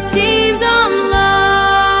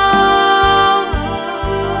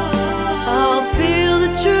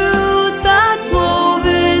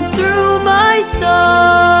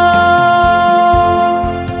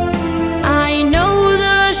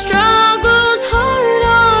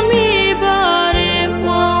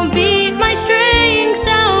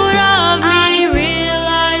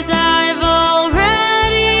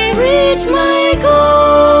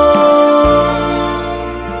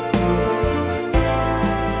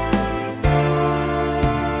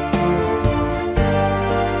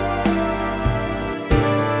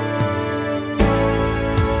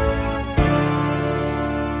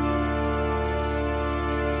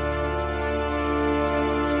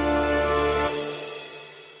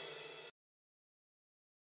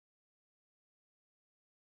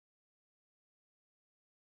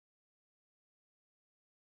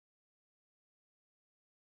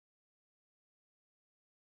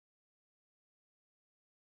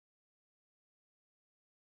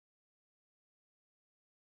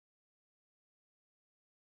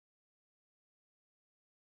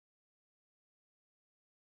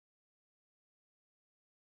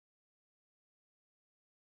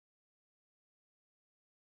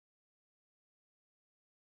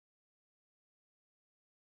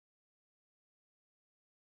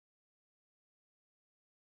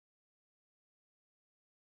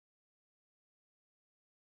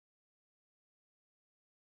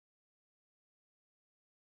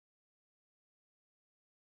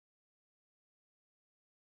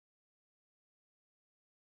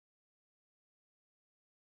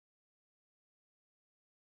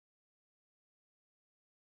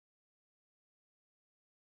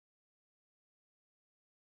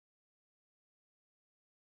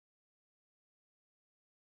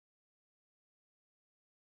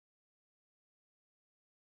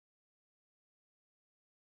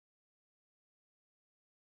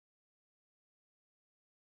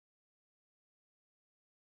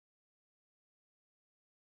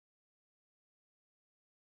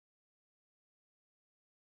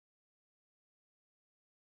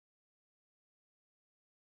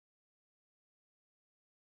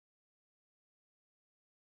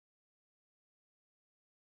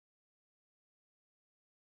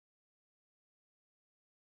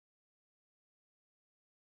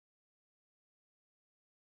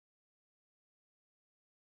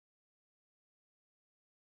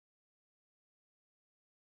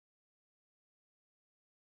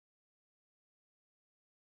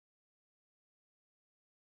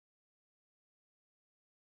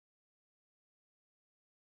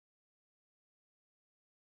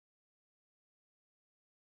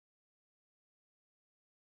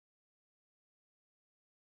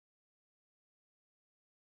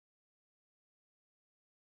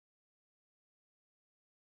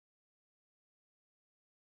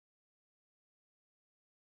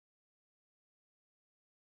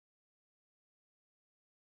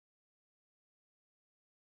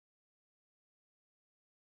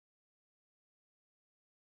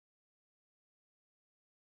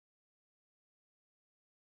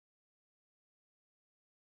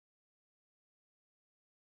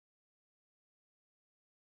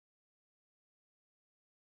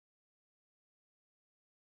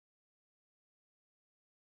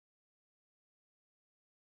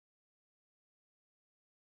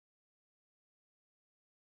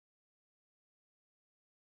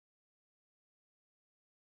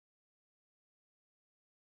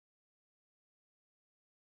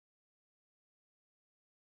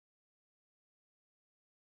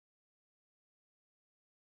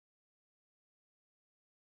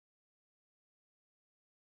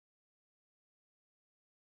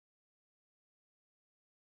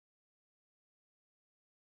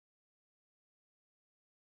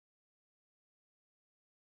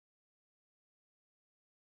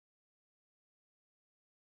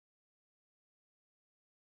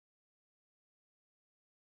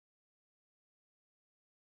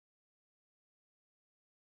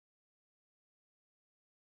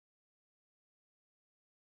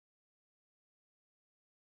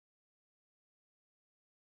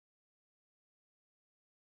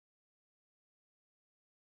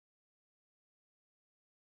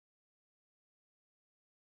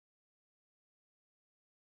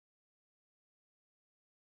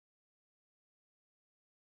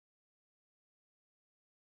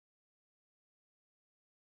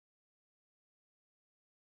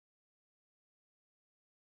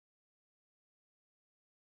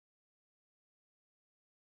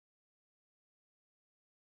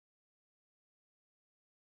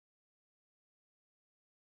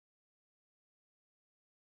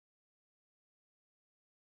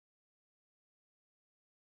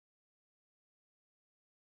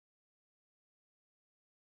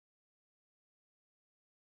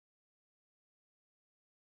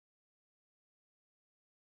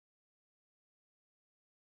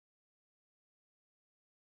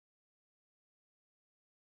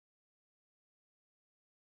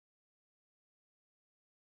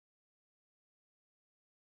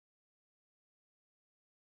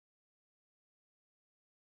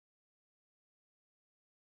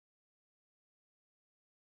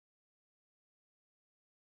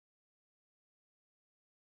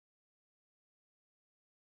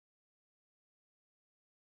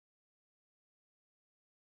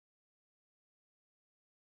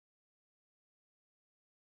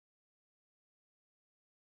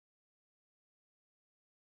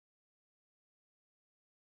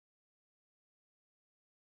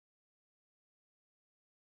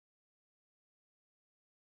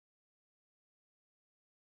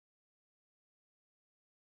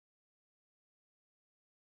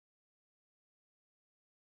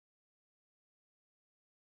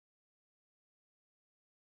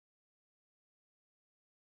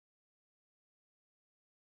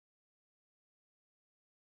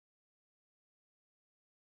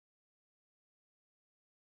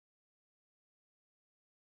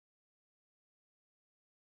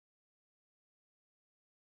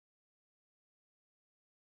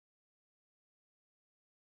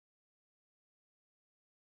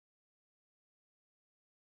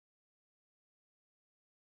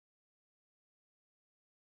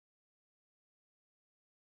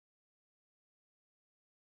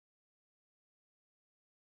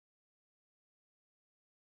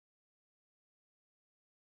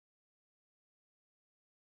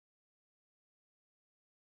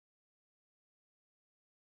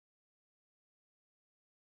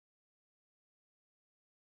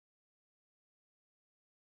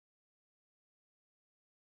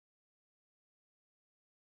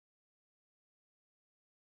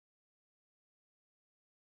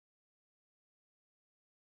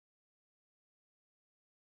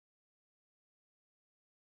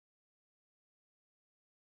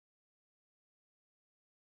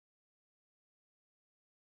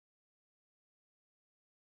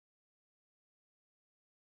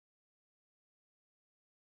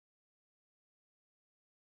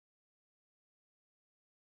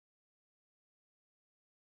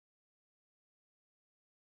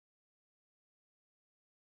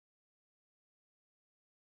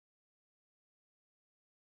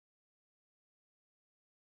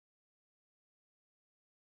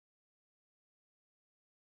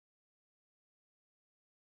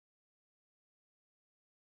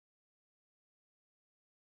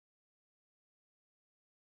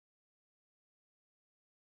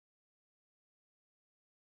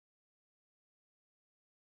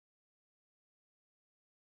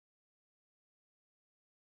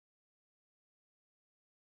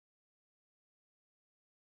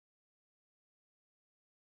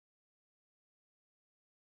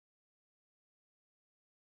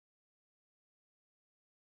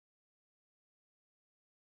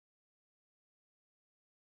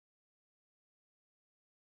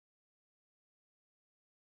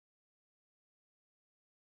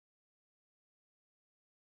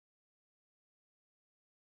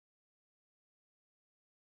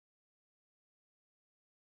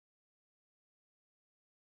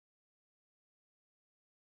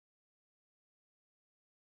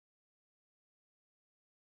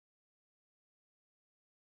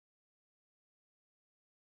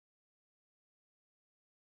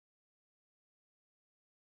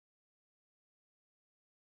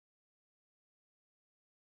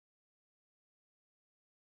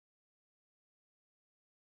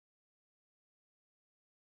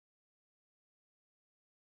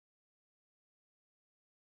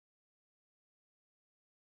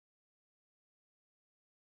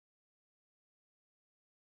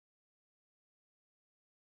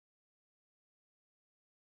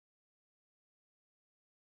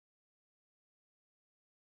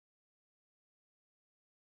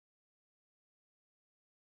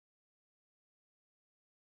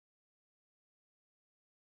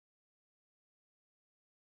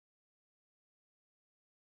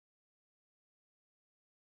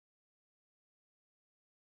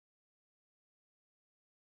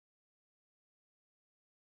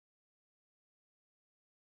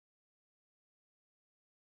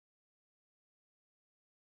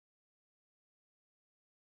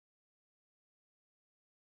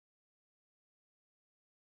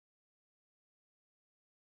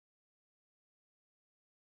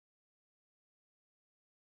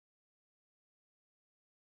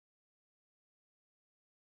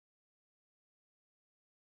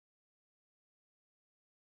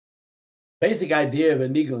basic idea of a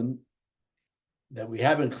nigun that we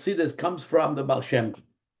have in Chassidus comes from the Baal Shem Tov.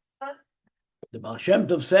 The Baal Shem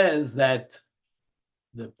Tov says that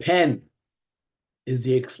the pen is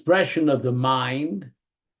the expression of the mind,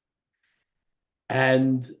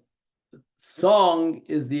 and song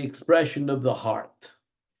is the expression of the heart.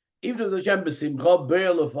 Even if the Shem B'Simcha,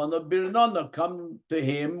 Be'elefana, Birnana, come to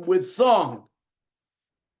him with song.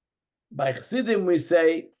 By Chassidim we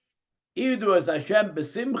say, Idu as Hashem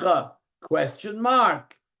B'Simcha, question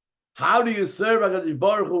mark. How do you serve HaKadosh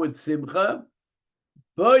Baruch Hu with Simcha?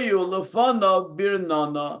 Be'elefana,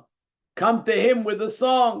 Birnana, come to him with a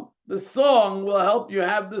song. The song will help you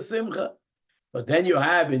have the Simcha. But then you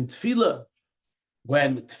have in Tefillah,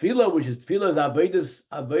 when Tefillah, which is Tefillah,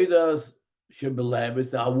 Avodas Shebelev,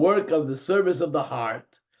 it's our work of the service of the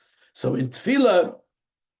heart. So in Tefillah,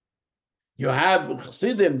 you have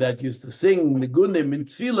Chassidim that used to sing Nigunim in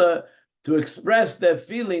Tefillah to express their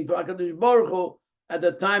feeling to HaKadosh Baruch Hu at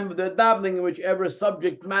the time of their davening, in whichever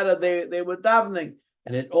subject matter they were davening.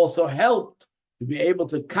 And it also helped to be able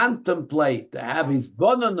to contemplate, to have his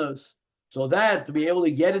bonus, so that to be able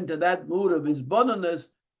to get into that mood of his bonus,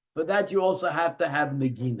 for that you also have to have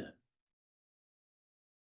Megina.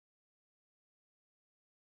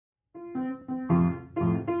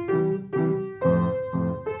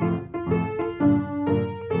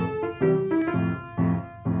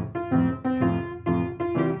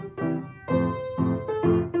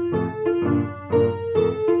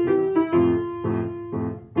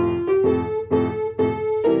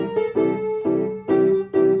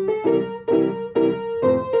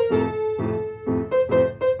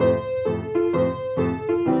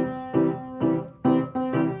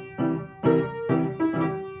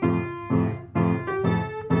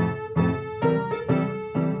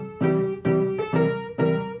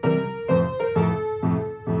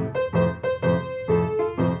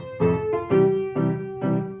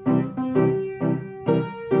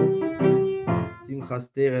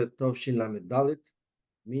 Tovshin Lamed Dalet,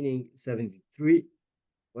 meaning 73,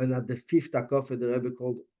 when at the fifth Achos the Rebbe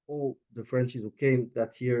called all the Frenchies who came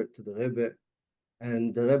that year to the Rebbe,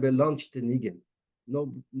 and the Rebbe launched the nigun.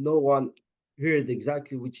 No one heard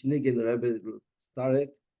exactly which nigun the Rebbe started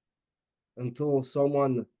until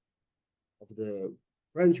someone of the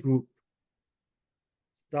French group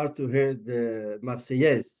started to hear the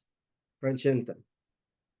Marseillaise, French anthem.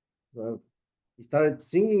 So he started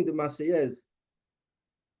singing the Marseillaise.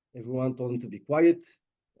 Everyone told him to be quiet.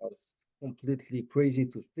 It was completely crazy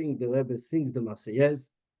to think the Rebbe sings the Marseillaise.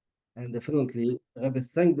 And definitely, the Rebbe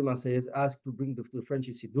sang the Marseillaise, asked to bring the French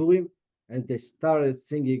Sidurim, and they started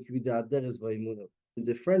singing with the Aderes Vayimuna.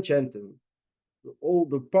 The French anthem, all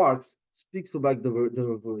the parts speaks about the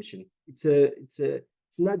revolution. It's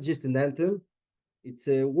not just an anthem, it's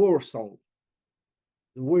a war song.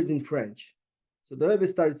 The words in French. So the Rebbe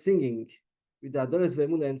started singing with the Aderes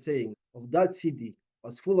Vayimuna and saying, of that city,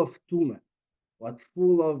 was full of tumah, was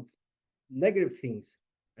full of negative things,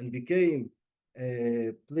 and became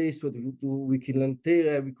a place where we can learn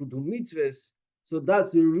Torah, we could do mitzvahs. So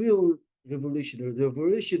that's the real revolution, the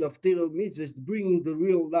revolution of Torah mitzvahs, bringing the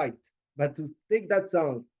real light. But to take that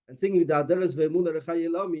sound and sing with the Aderes Ve'emunah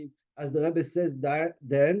L'Chayei, as the Rebbe says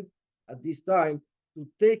then, at this time, to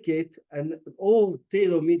take it and all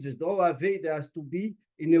Torah mitzvahs, the whole Aveda has to be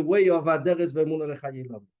in a way of Aderes Ve'emunah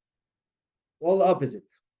L'Chayei. All opposite.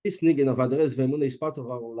 This nigun of Aderes Ve'emunah is part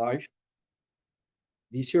of our life.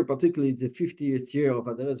 This year, particularly, it's the 50th year of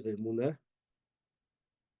Aderes Ve'emunah.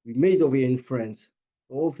 We made over here in France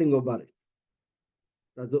the whole thing about it.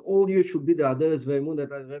 That the whole year should be the Aderes Ve'emunah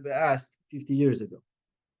that the Rebbe asked 50 years ago.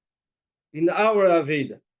 In our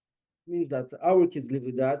Aveda, means that our kids live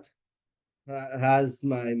with that, as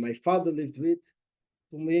my father lived with,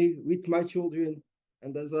 to me, with my children,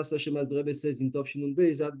 and as Hashem, as the Rebbe says in Tov Shinun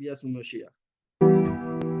Beis, Ad Bias Mashiach.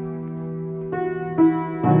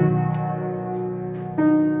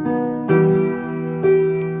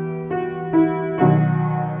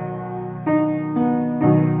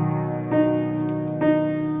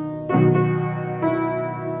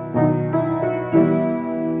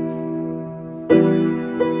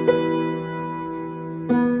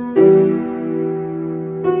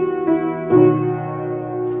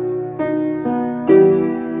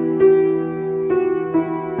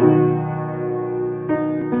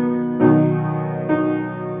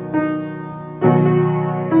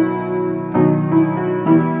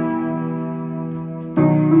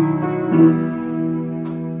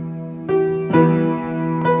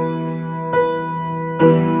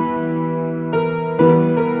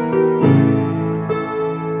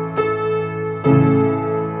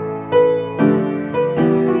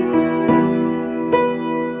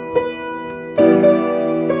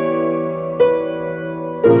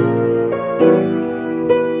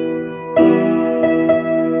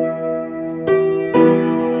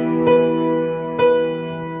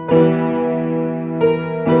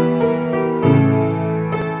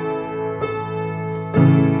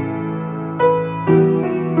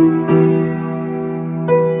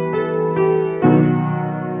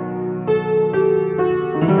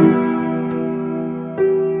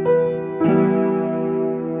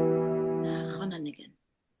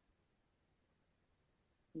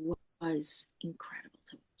 was incredible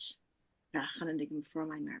to watch. Before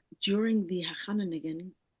my marriage. During the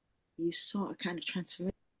Hachananigan, you saw a kind of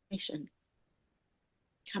transformation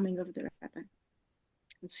coming over the Rebbe.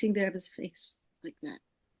 And seeing the Rebbe's face like that.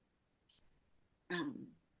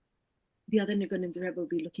 The other Nigunim, the Rebbe would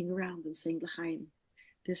be looking around and saying, L'chaim,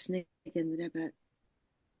 this Nigun, the Rebbe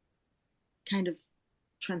kind of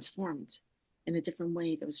transformed in a different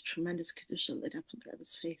way. There was tremendous kedusha lit up on the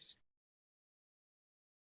Rebbe's face.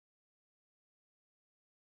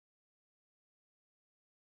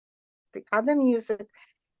 The other music,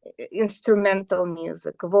 instrumental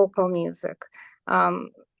music, vocal music,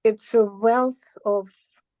 it's a wealth of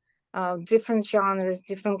different genres,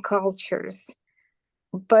 different cultures,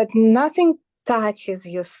 but nothing touches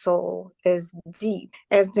your soul as deep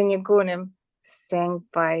as the Nigunim sang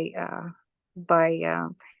by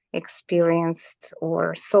experienced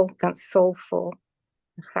or soulful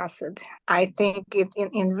chassid. I think it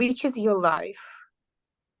enriches your life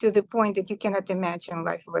to the point that you cannot imagine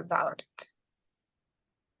life without it.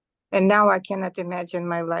 And now I cannot imagine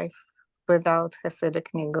my life without Hasidic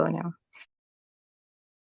Nigunim.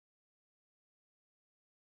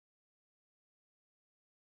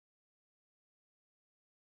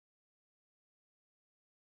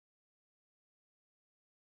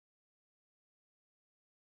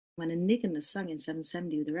 When a nigun is sung in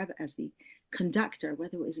 770 with the Rebbe as the conductor,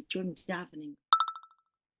 whether it was during davening,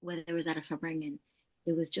 whether it was at a farbrengen,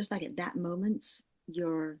 it was just like at that moment,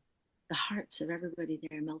 the hearts of everybody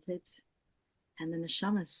there melted, and the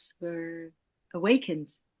neshamas were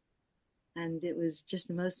awakened, and it was just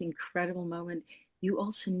the most incredible moment. You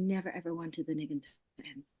also never ever wanted the nigun to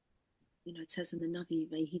end. You know, it says in the Navi,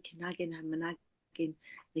 "Vayhi kenagin hamanagin,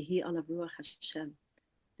 vayhi alav ruach Hashem,"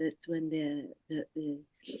 that when the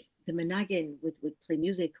menagin would play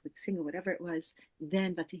music, would sing or whatever it was,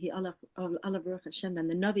 then vatihi alav ruach Hashem, then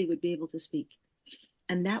the Navi would be able to speak.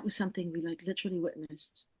 And that was something we literally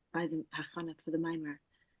witnessed by the Hachana for the Maimar.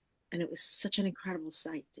 And it was such an incredible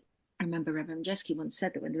sight. I remember Rebbe Mjeski once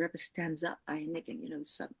said that when the Rebbe stands up by a nigun,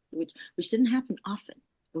 which didn't happen often.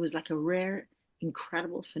 It was like a rare,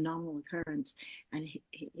 incredible, phenomenal occurrence. And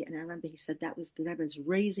and I remember he said that was the Rebbe's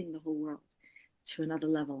raising the whole world to another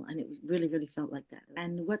level. And it really, really felt like that.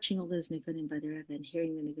 And watching all those nigunim by the Rebbe and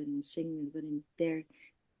hearing the nigunim and singing the nigunim there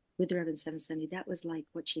with the Rebbe in 770, that was like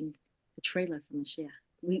watching the trailer for Mashiach.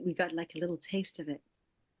 We got like a little taste of it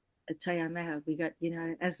at Tayameha. We got,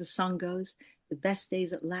 as the song goes, the best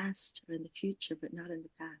days at last are in the future, but not in the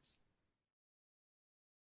past.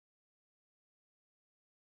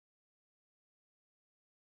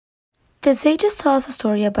 The sages tell us a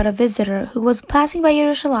story about a visitor who was passing by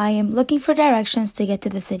Yerushalayim looking for directions to get to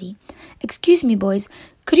the city. "Excuse me, boys,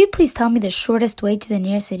 could you please tell me the shortest way to the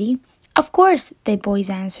nearest city?" "Of course," the boys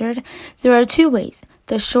answered. "There are two ways,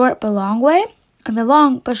 the short but long way and the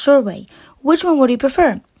long but short way. Which one would you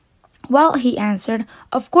prefer?" "Well," he answered,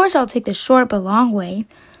 "of course I'll take the short but long way."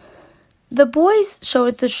 The boys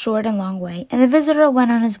showed the short and long way, and the visitor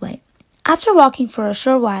went on his way. After walking for a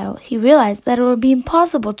short while, he realized that it would be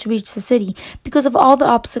impossible to reach the city because of all the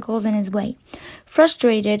obstacles in his way.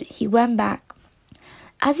 Frustrated, he went back.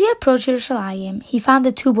 As he approached Yerushalayim, he found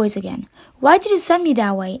the two boys again. "Why did you send me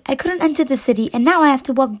that way? I couldn't enter the city, and now I have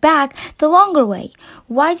to walk back the longer way.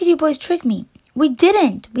 Why did you boys trick me?" "We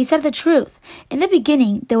didn't. We said the truth. In the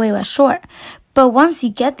beginning, the way was short. But once you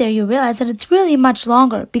get there, you realize that it's really much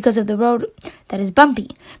longer because of the road that is bumpy,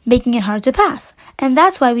 making it hard to pass. And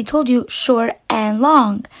that's why we told you short and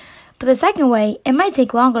long. But the second way, it might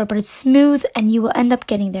take longer, but it's smooth, and you will end up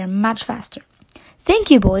getting there much faster." "Thank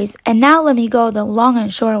you, boys. And now let me go the long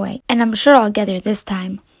and short way, and I'm sure I'll get there this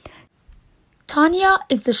time." Tanya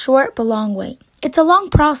is the short but long way. It's a long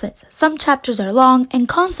process. Some chapters are long, and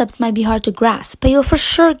concepts might be hard to grasp, but you'll for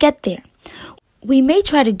sure get there. We may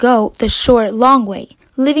try to go the short, long way,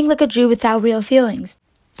 living like a Jew without real feelings,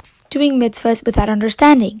 doing mitzvahs without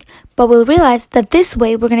understanding, but we'll realize that this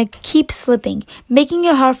way we're going to keep slipping, making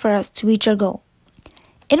it hard for us to reach our goal.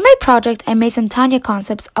 In my project, I made some Tanya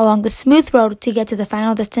concepts along the smooth road to get to the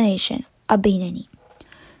final destination, a Beinani.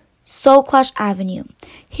 Soul Clash Avenue.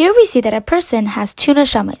 Here we see that a person has two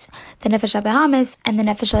neshamas, the nefesh habehamis and the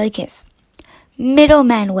nefesh halikis.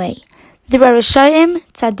 Middleman way. There are Rishayim,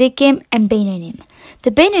 Tzadikim, and Beinanim.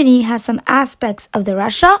 The Beinani has some aspects of the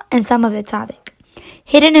Rasha and some of the Tzadik.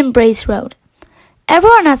 Hidden Embrace Road.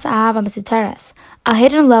 Everyone has Ahava Mesuteres, a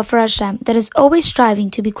hidden love for Hashem that is always striving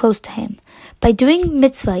to be close to Him. By doing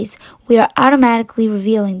mitzvahs, we are automatically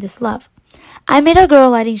revealing this love. I made a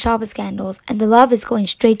girl lighting Shabbos candles, and the love is going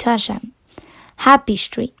straight to Hashem. Happy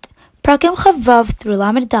Street. Prakim Chavav through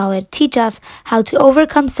Lamed Dalet teach us how to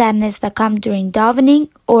overcome sadness that come during davening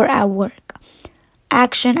or at work.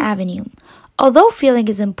 Action Avenue. Although feeling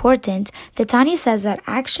is important, the Tanya says that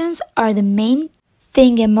actions are the main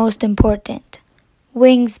thing and most important.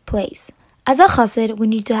 Wings place. As a chassid, we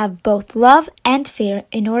need to have both love and fear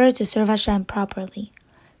in order to serve Hashem properly.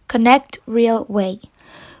 Connect real way.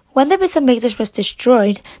 When the Beis HaMikdash was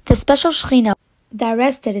destroyed, the special Shaina that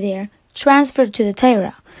rested there transferred to the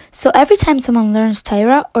Torah. So every time someone learns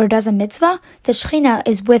Torah or does a mitzvah, the Shaina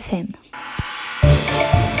is with him.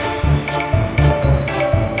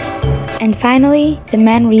 And finally, the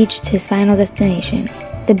man reached his final destination,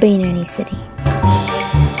 the Beinoni city.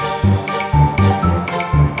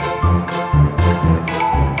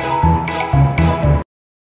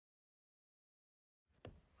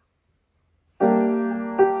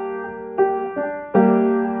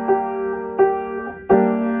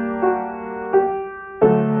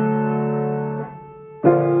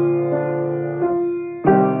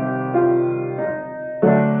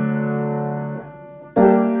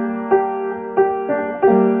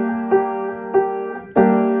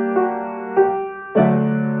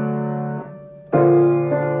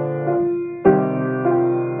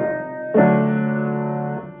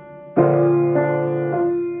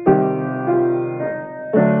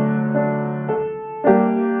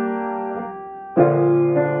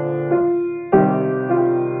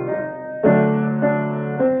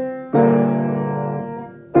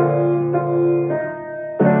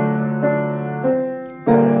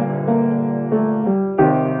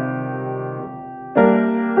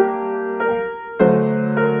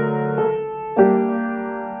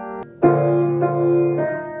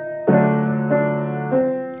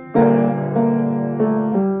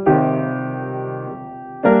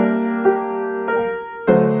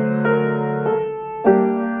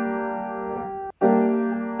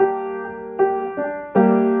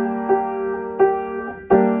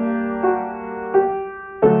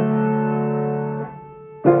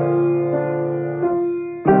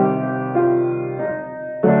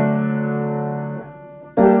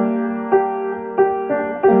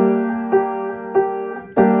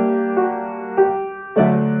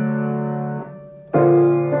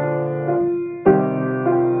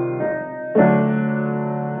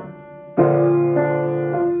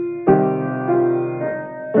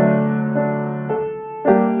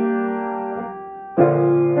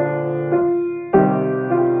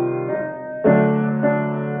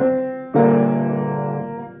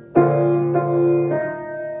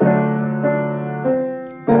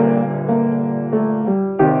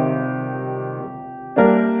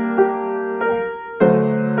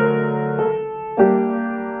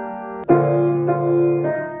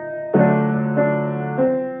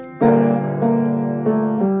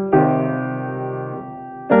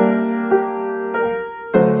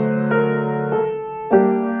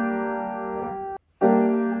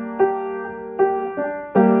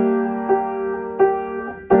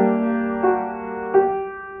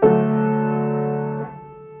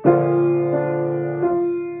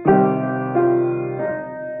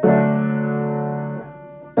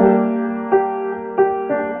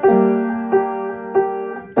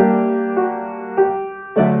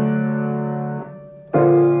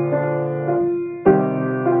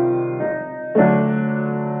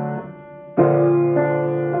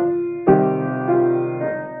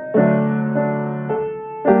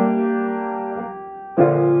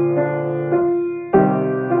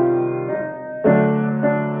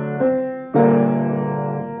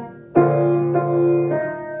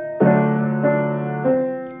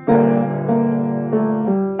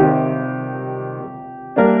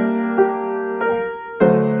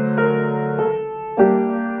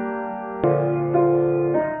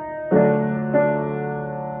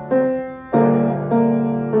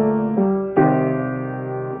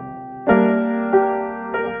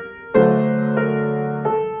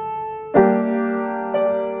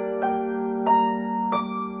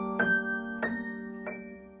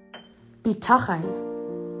 Bitachon.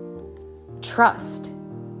 Trust.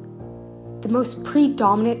 The most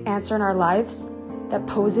predominant answer in our lives that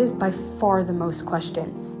poses by far the most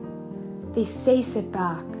questions. They say sit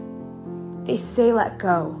back. They say let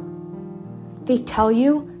go. They tell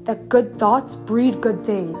you that good thoughts breed good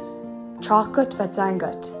things. Trachgut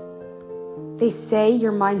vetzeingut. They say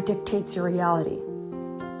your mind dictates your reality.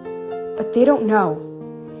 But they don't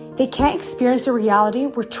know. They can't experience a reality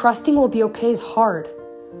where trusting will be okay is hard.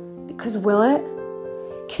 Because will it?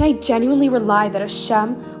 Can I genuinely rely that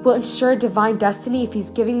Hashem will ensure divine destiny if He's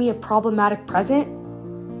giving me a problematic present?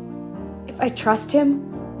 If I trust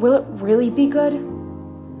Him, will it really be good?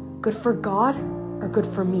 Good for God or good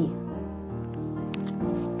for me?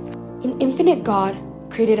 An infinite God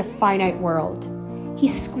created a finite world. He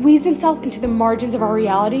squeezed himself into the margins of our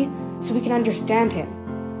reality so we can understand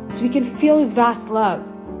him, so we can feel his vast love,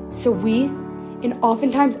 so we, an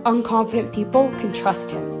oftentimes unconfident people, can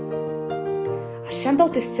trust him. Hashem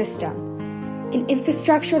built a system, an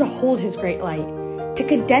infrastructure to hold his great light, to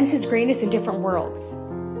condense his greatness in different worlds.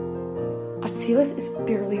 Atzilus is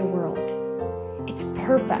barely a world. It's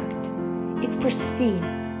perfect, it's pristine,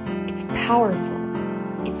 it's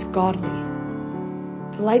powerful, it's godly.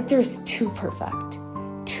 The light there is too perfect,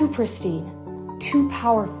 too pristine, too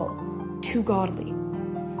powerful, too godly.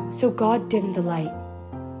 So God dimmed the light.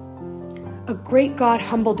 A great God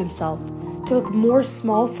humbled himself to look more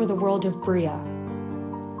small for the world of Bria.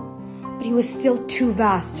 But he was still too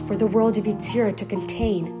vast for the world of Yetzirah to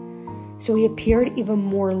contain, so he appeared even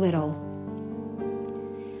more little.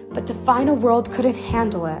 But the final world couldn't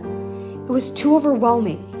handle it. It was too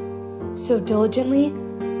overwhelming. So diligently,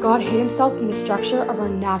 God hid himself in the structure of our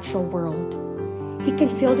natural world. He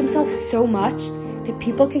concealed himself so much that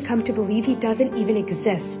people can come to believe he doesn't even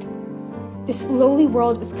exist. This lowly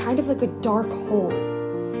world is kind of like a dark hole.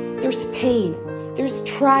 There's pain, there's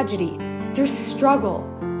tragedy, there's struggle,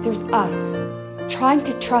 there's us, trying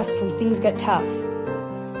to trust when things get tough.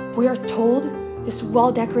 We are told this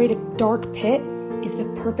well-decorated dark pit is the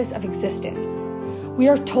purpose of existence. We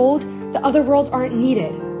are told the other worlds aren't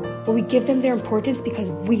needed, but we give them their importance because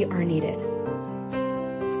we are needed.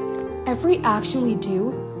 Every action we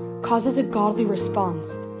do causes a godly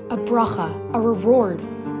response, a bracha, a reward,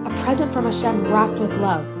 a present from Hashem wrapped with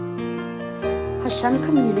love. Hashem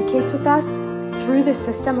communicates with us through the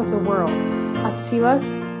system of the worlds,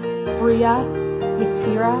 Atzilus, Bria,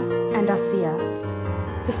 Yetzirah, and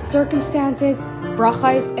Asiya. The circumstances,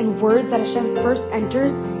 brachas, and words that Hashem first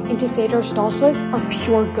enters into Seder Shtalshlis are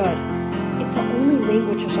pure good. It's the only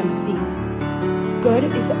language Hashem speaks. Good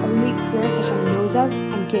is the only experience Hashem knows of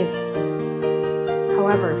and gives.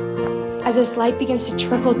 However, as this light begins to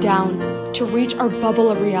trickle down to reach our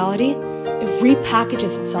bubble of reality, it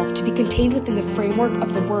repackages itself to be contained within the framework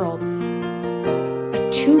of the worlds.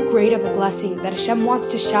 Too great of a blessing that Hashem wants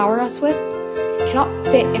to shower us with cannot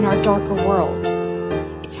fit in our darker world.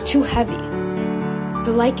 It's too heavy.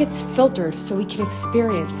 The light gets filtered so we can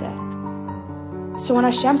experience it. So when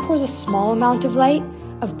Hashem pours a small amount of light,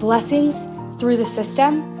 of blessings, through the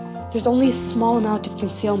system, there's only a small amount of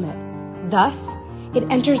concealment. Thus, it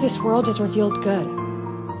enters this world as revealed good.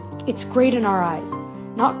 It's great in our eyes,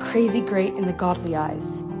 not crazy great in the godly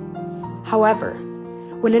eyes. However,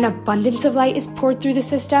 when an abundance of light is poured through the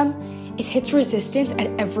system, it hits resistance at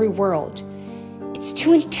every world. It's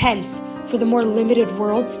too intense for the more limited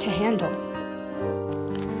worlds to handle.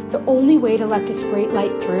 The only way to let this great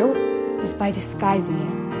light through is by disguising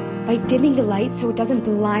it, by dimming the light so it doesn't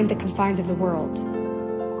blind the confines of the world.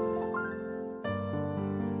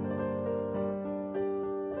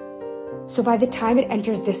 So by the time it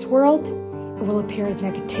enters this world, it will appear as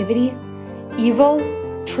negativity, evil,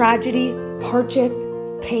 tragedy, hardship,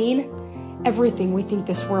 pain, everything we think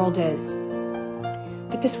this world is.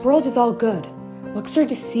 But this world is all good. Looks are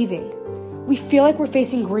deceiving. We feel like we're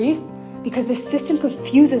facing grief because the system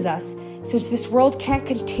confuses us since this world can't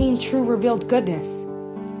contain true revealed goodness.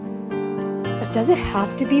 But does it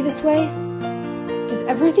have to be this way? Does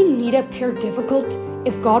everything need to appear difficult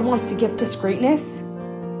if God wants to gift us greatness?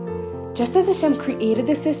 Just as Hashem created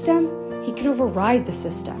the system, He can override the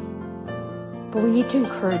system. But we need to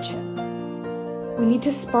encourage Him. We need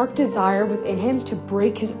to spark desire within Him to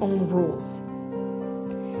break His own rules.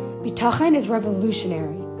 Bitachon is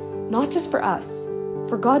revolutionary, not just for us,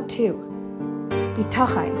 for God too.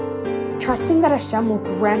 Bitachon, trusting that Hashem will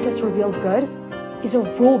grant us revealed good, is a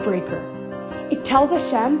rule breaker. It tells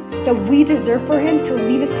Hashem that we deserve for Him to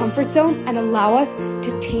leave His comfort zone and allow us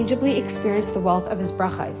to tangibly experience the wealth of His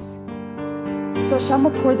brachas. So Hashem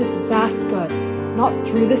will pour this vast good, not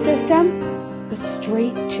through the system, but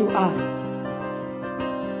straight to us.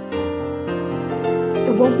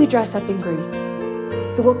 It won't be dressed up in grief.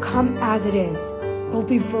 It will come as it is. It will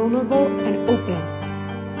be vulnerable and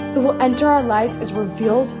open. It will enter our lives as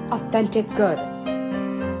revealed, authentic good.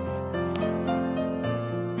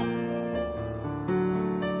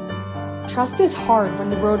 Trust is hard when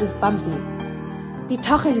the road is bumpy.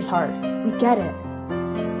 Bitachon is hard. We get it.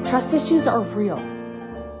 Trust issues are real.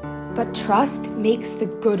 But trust makes the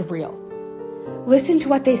good real. Listen to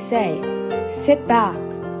what they say. Sit back.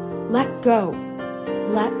 Let go.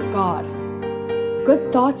 Let God.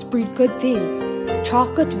 Good thoughts breed good things.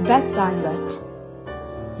 Chocolate vet sein gut.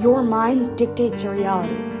 Your mind dictates your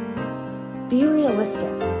reality. Be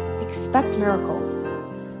realistic. Expect miracles.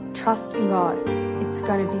 Trust in God. It's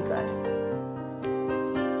gonna be good.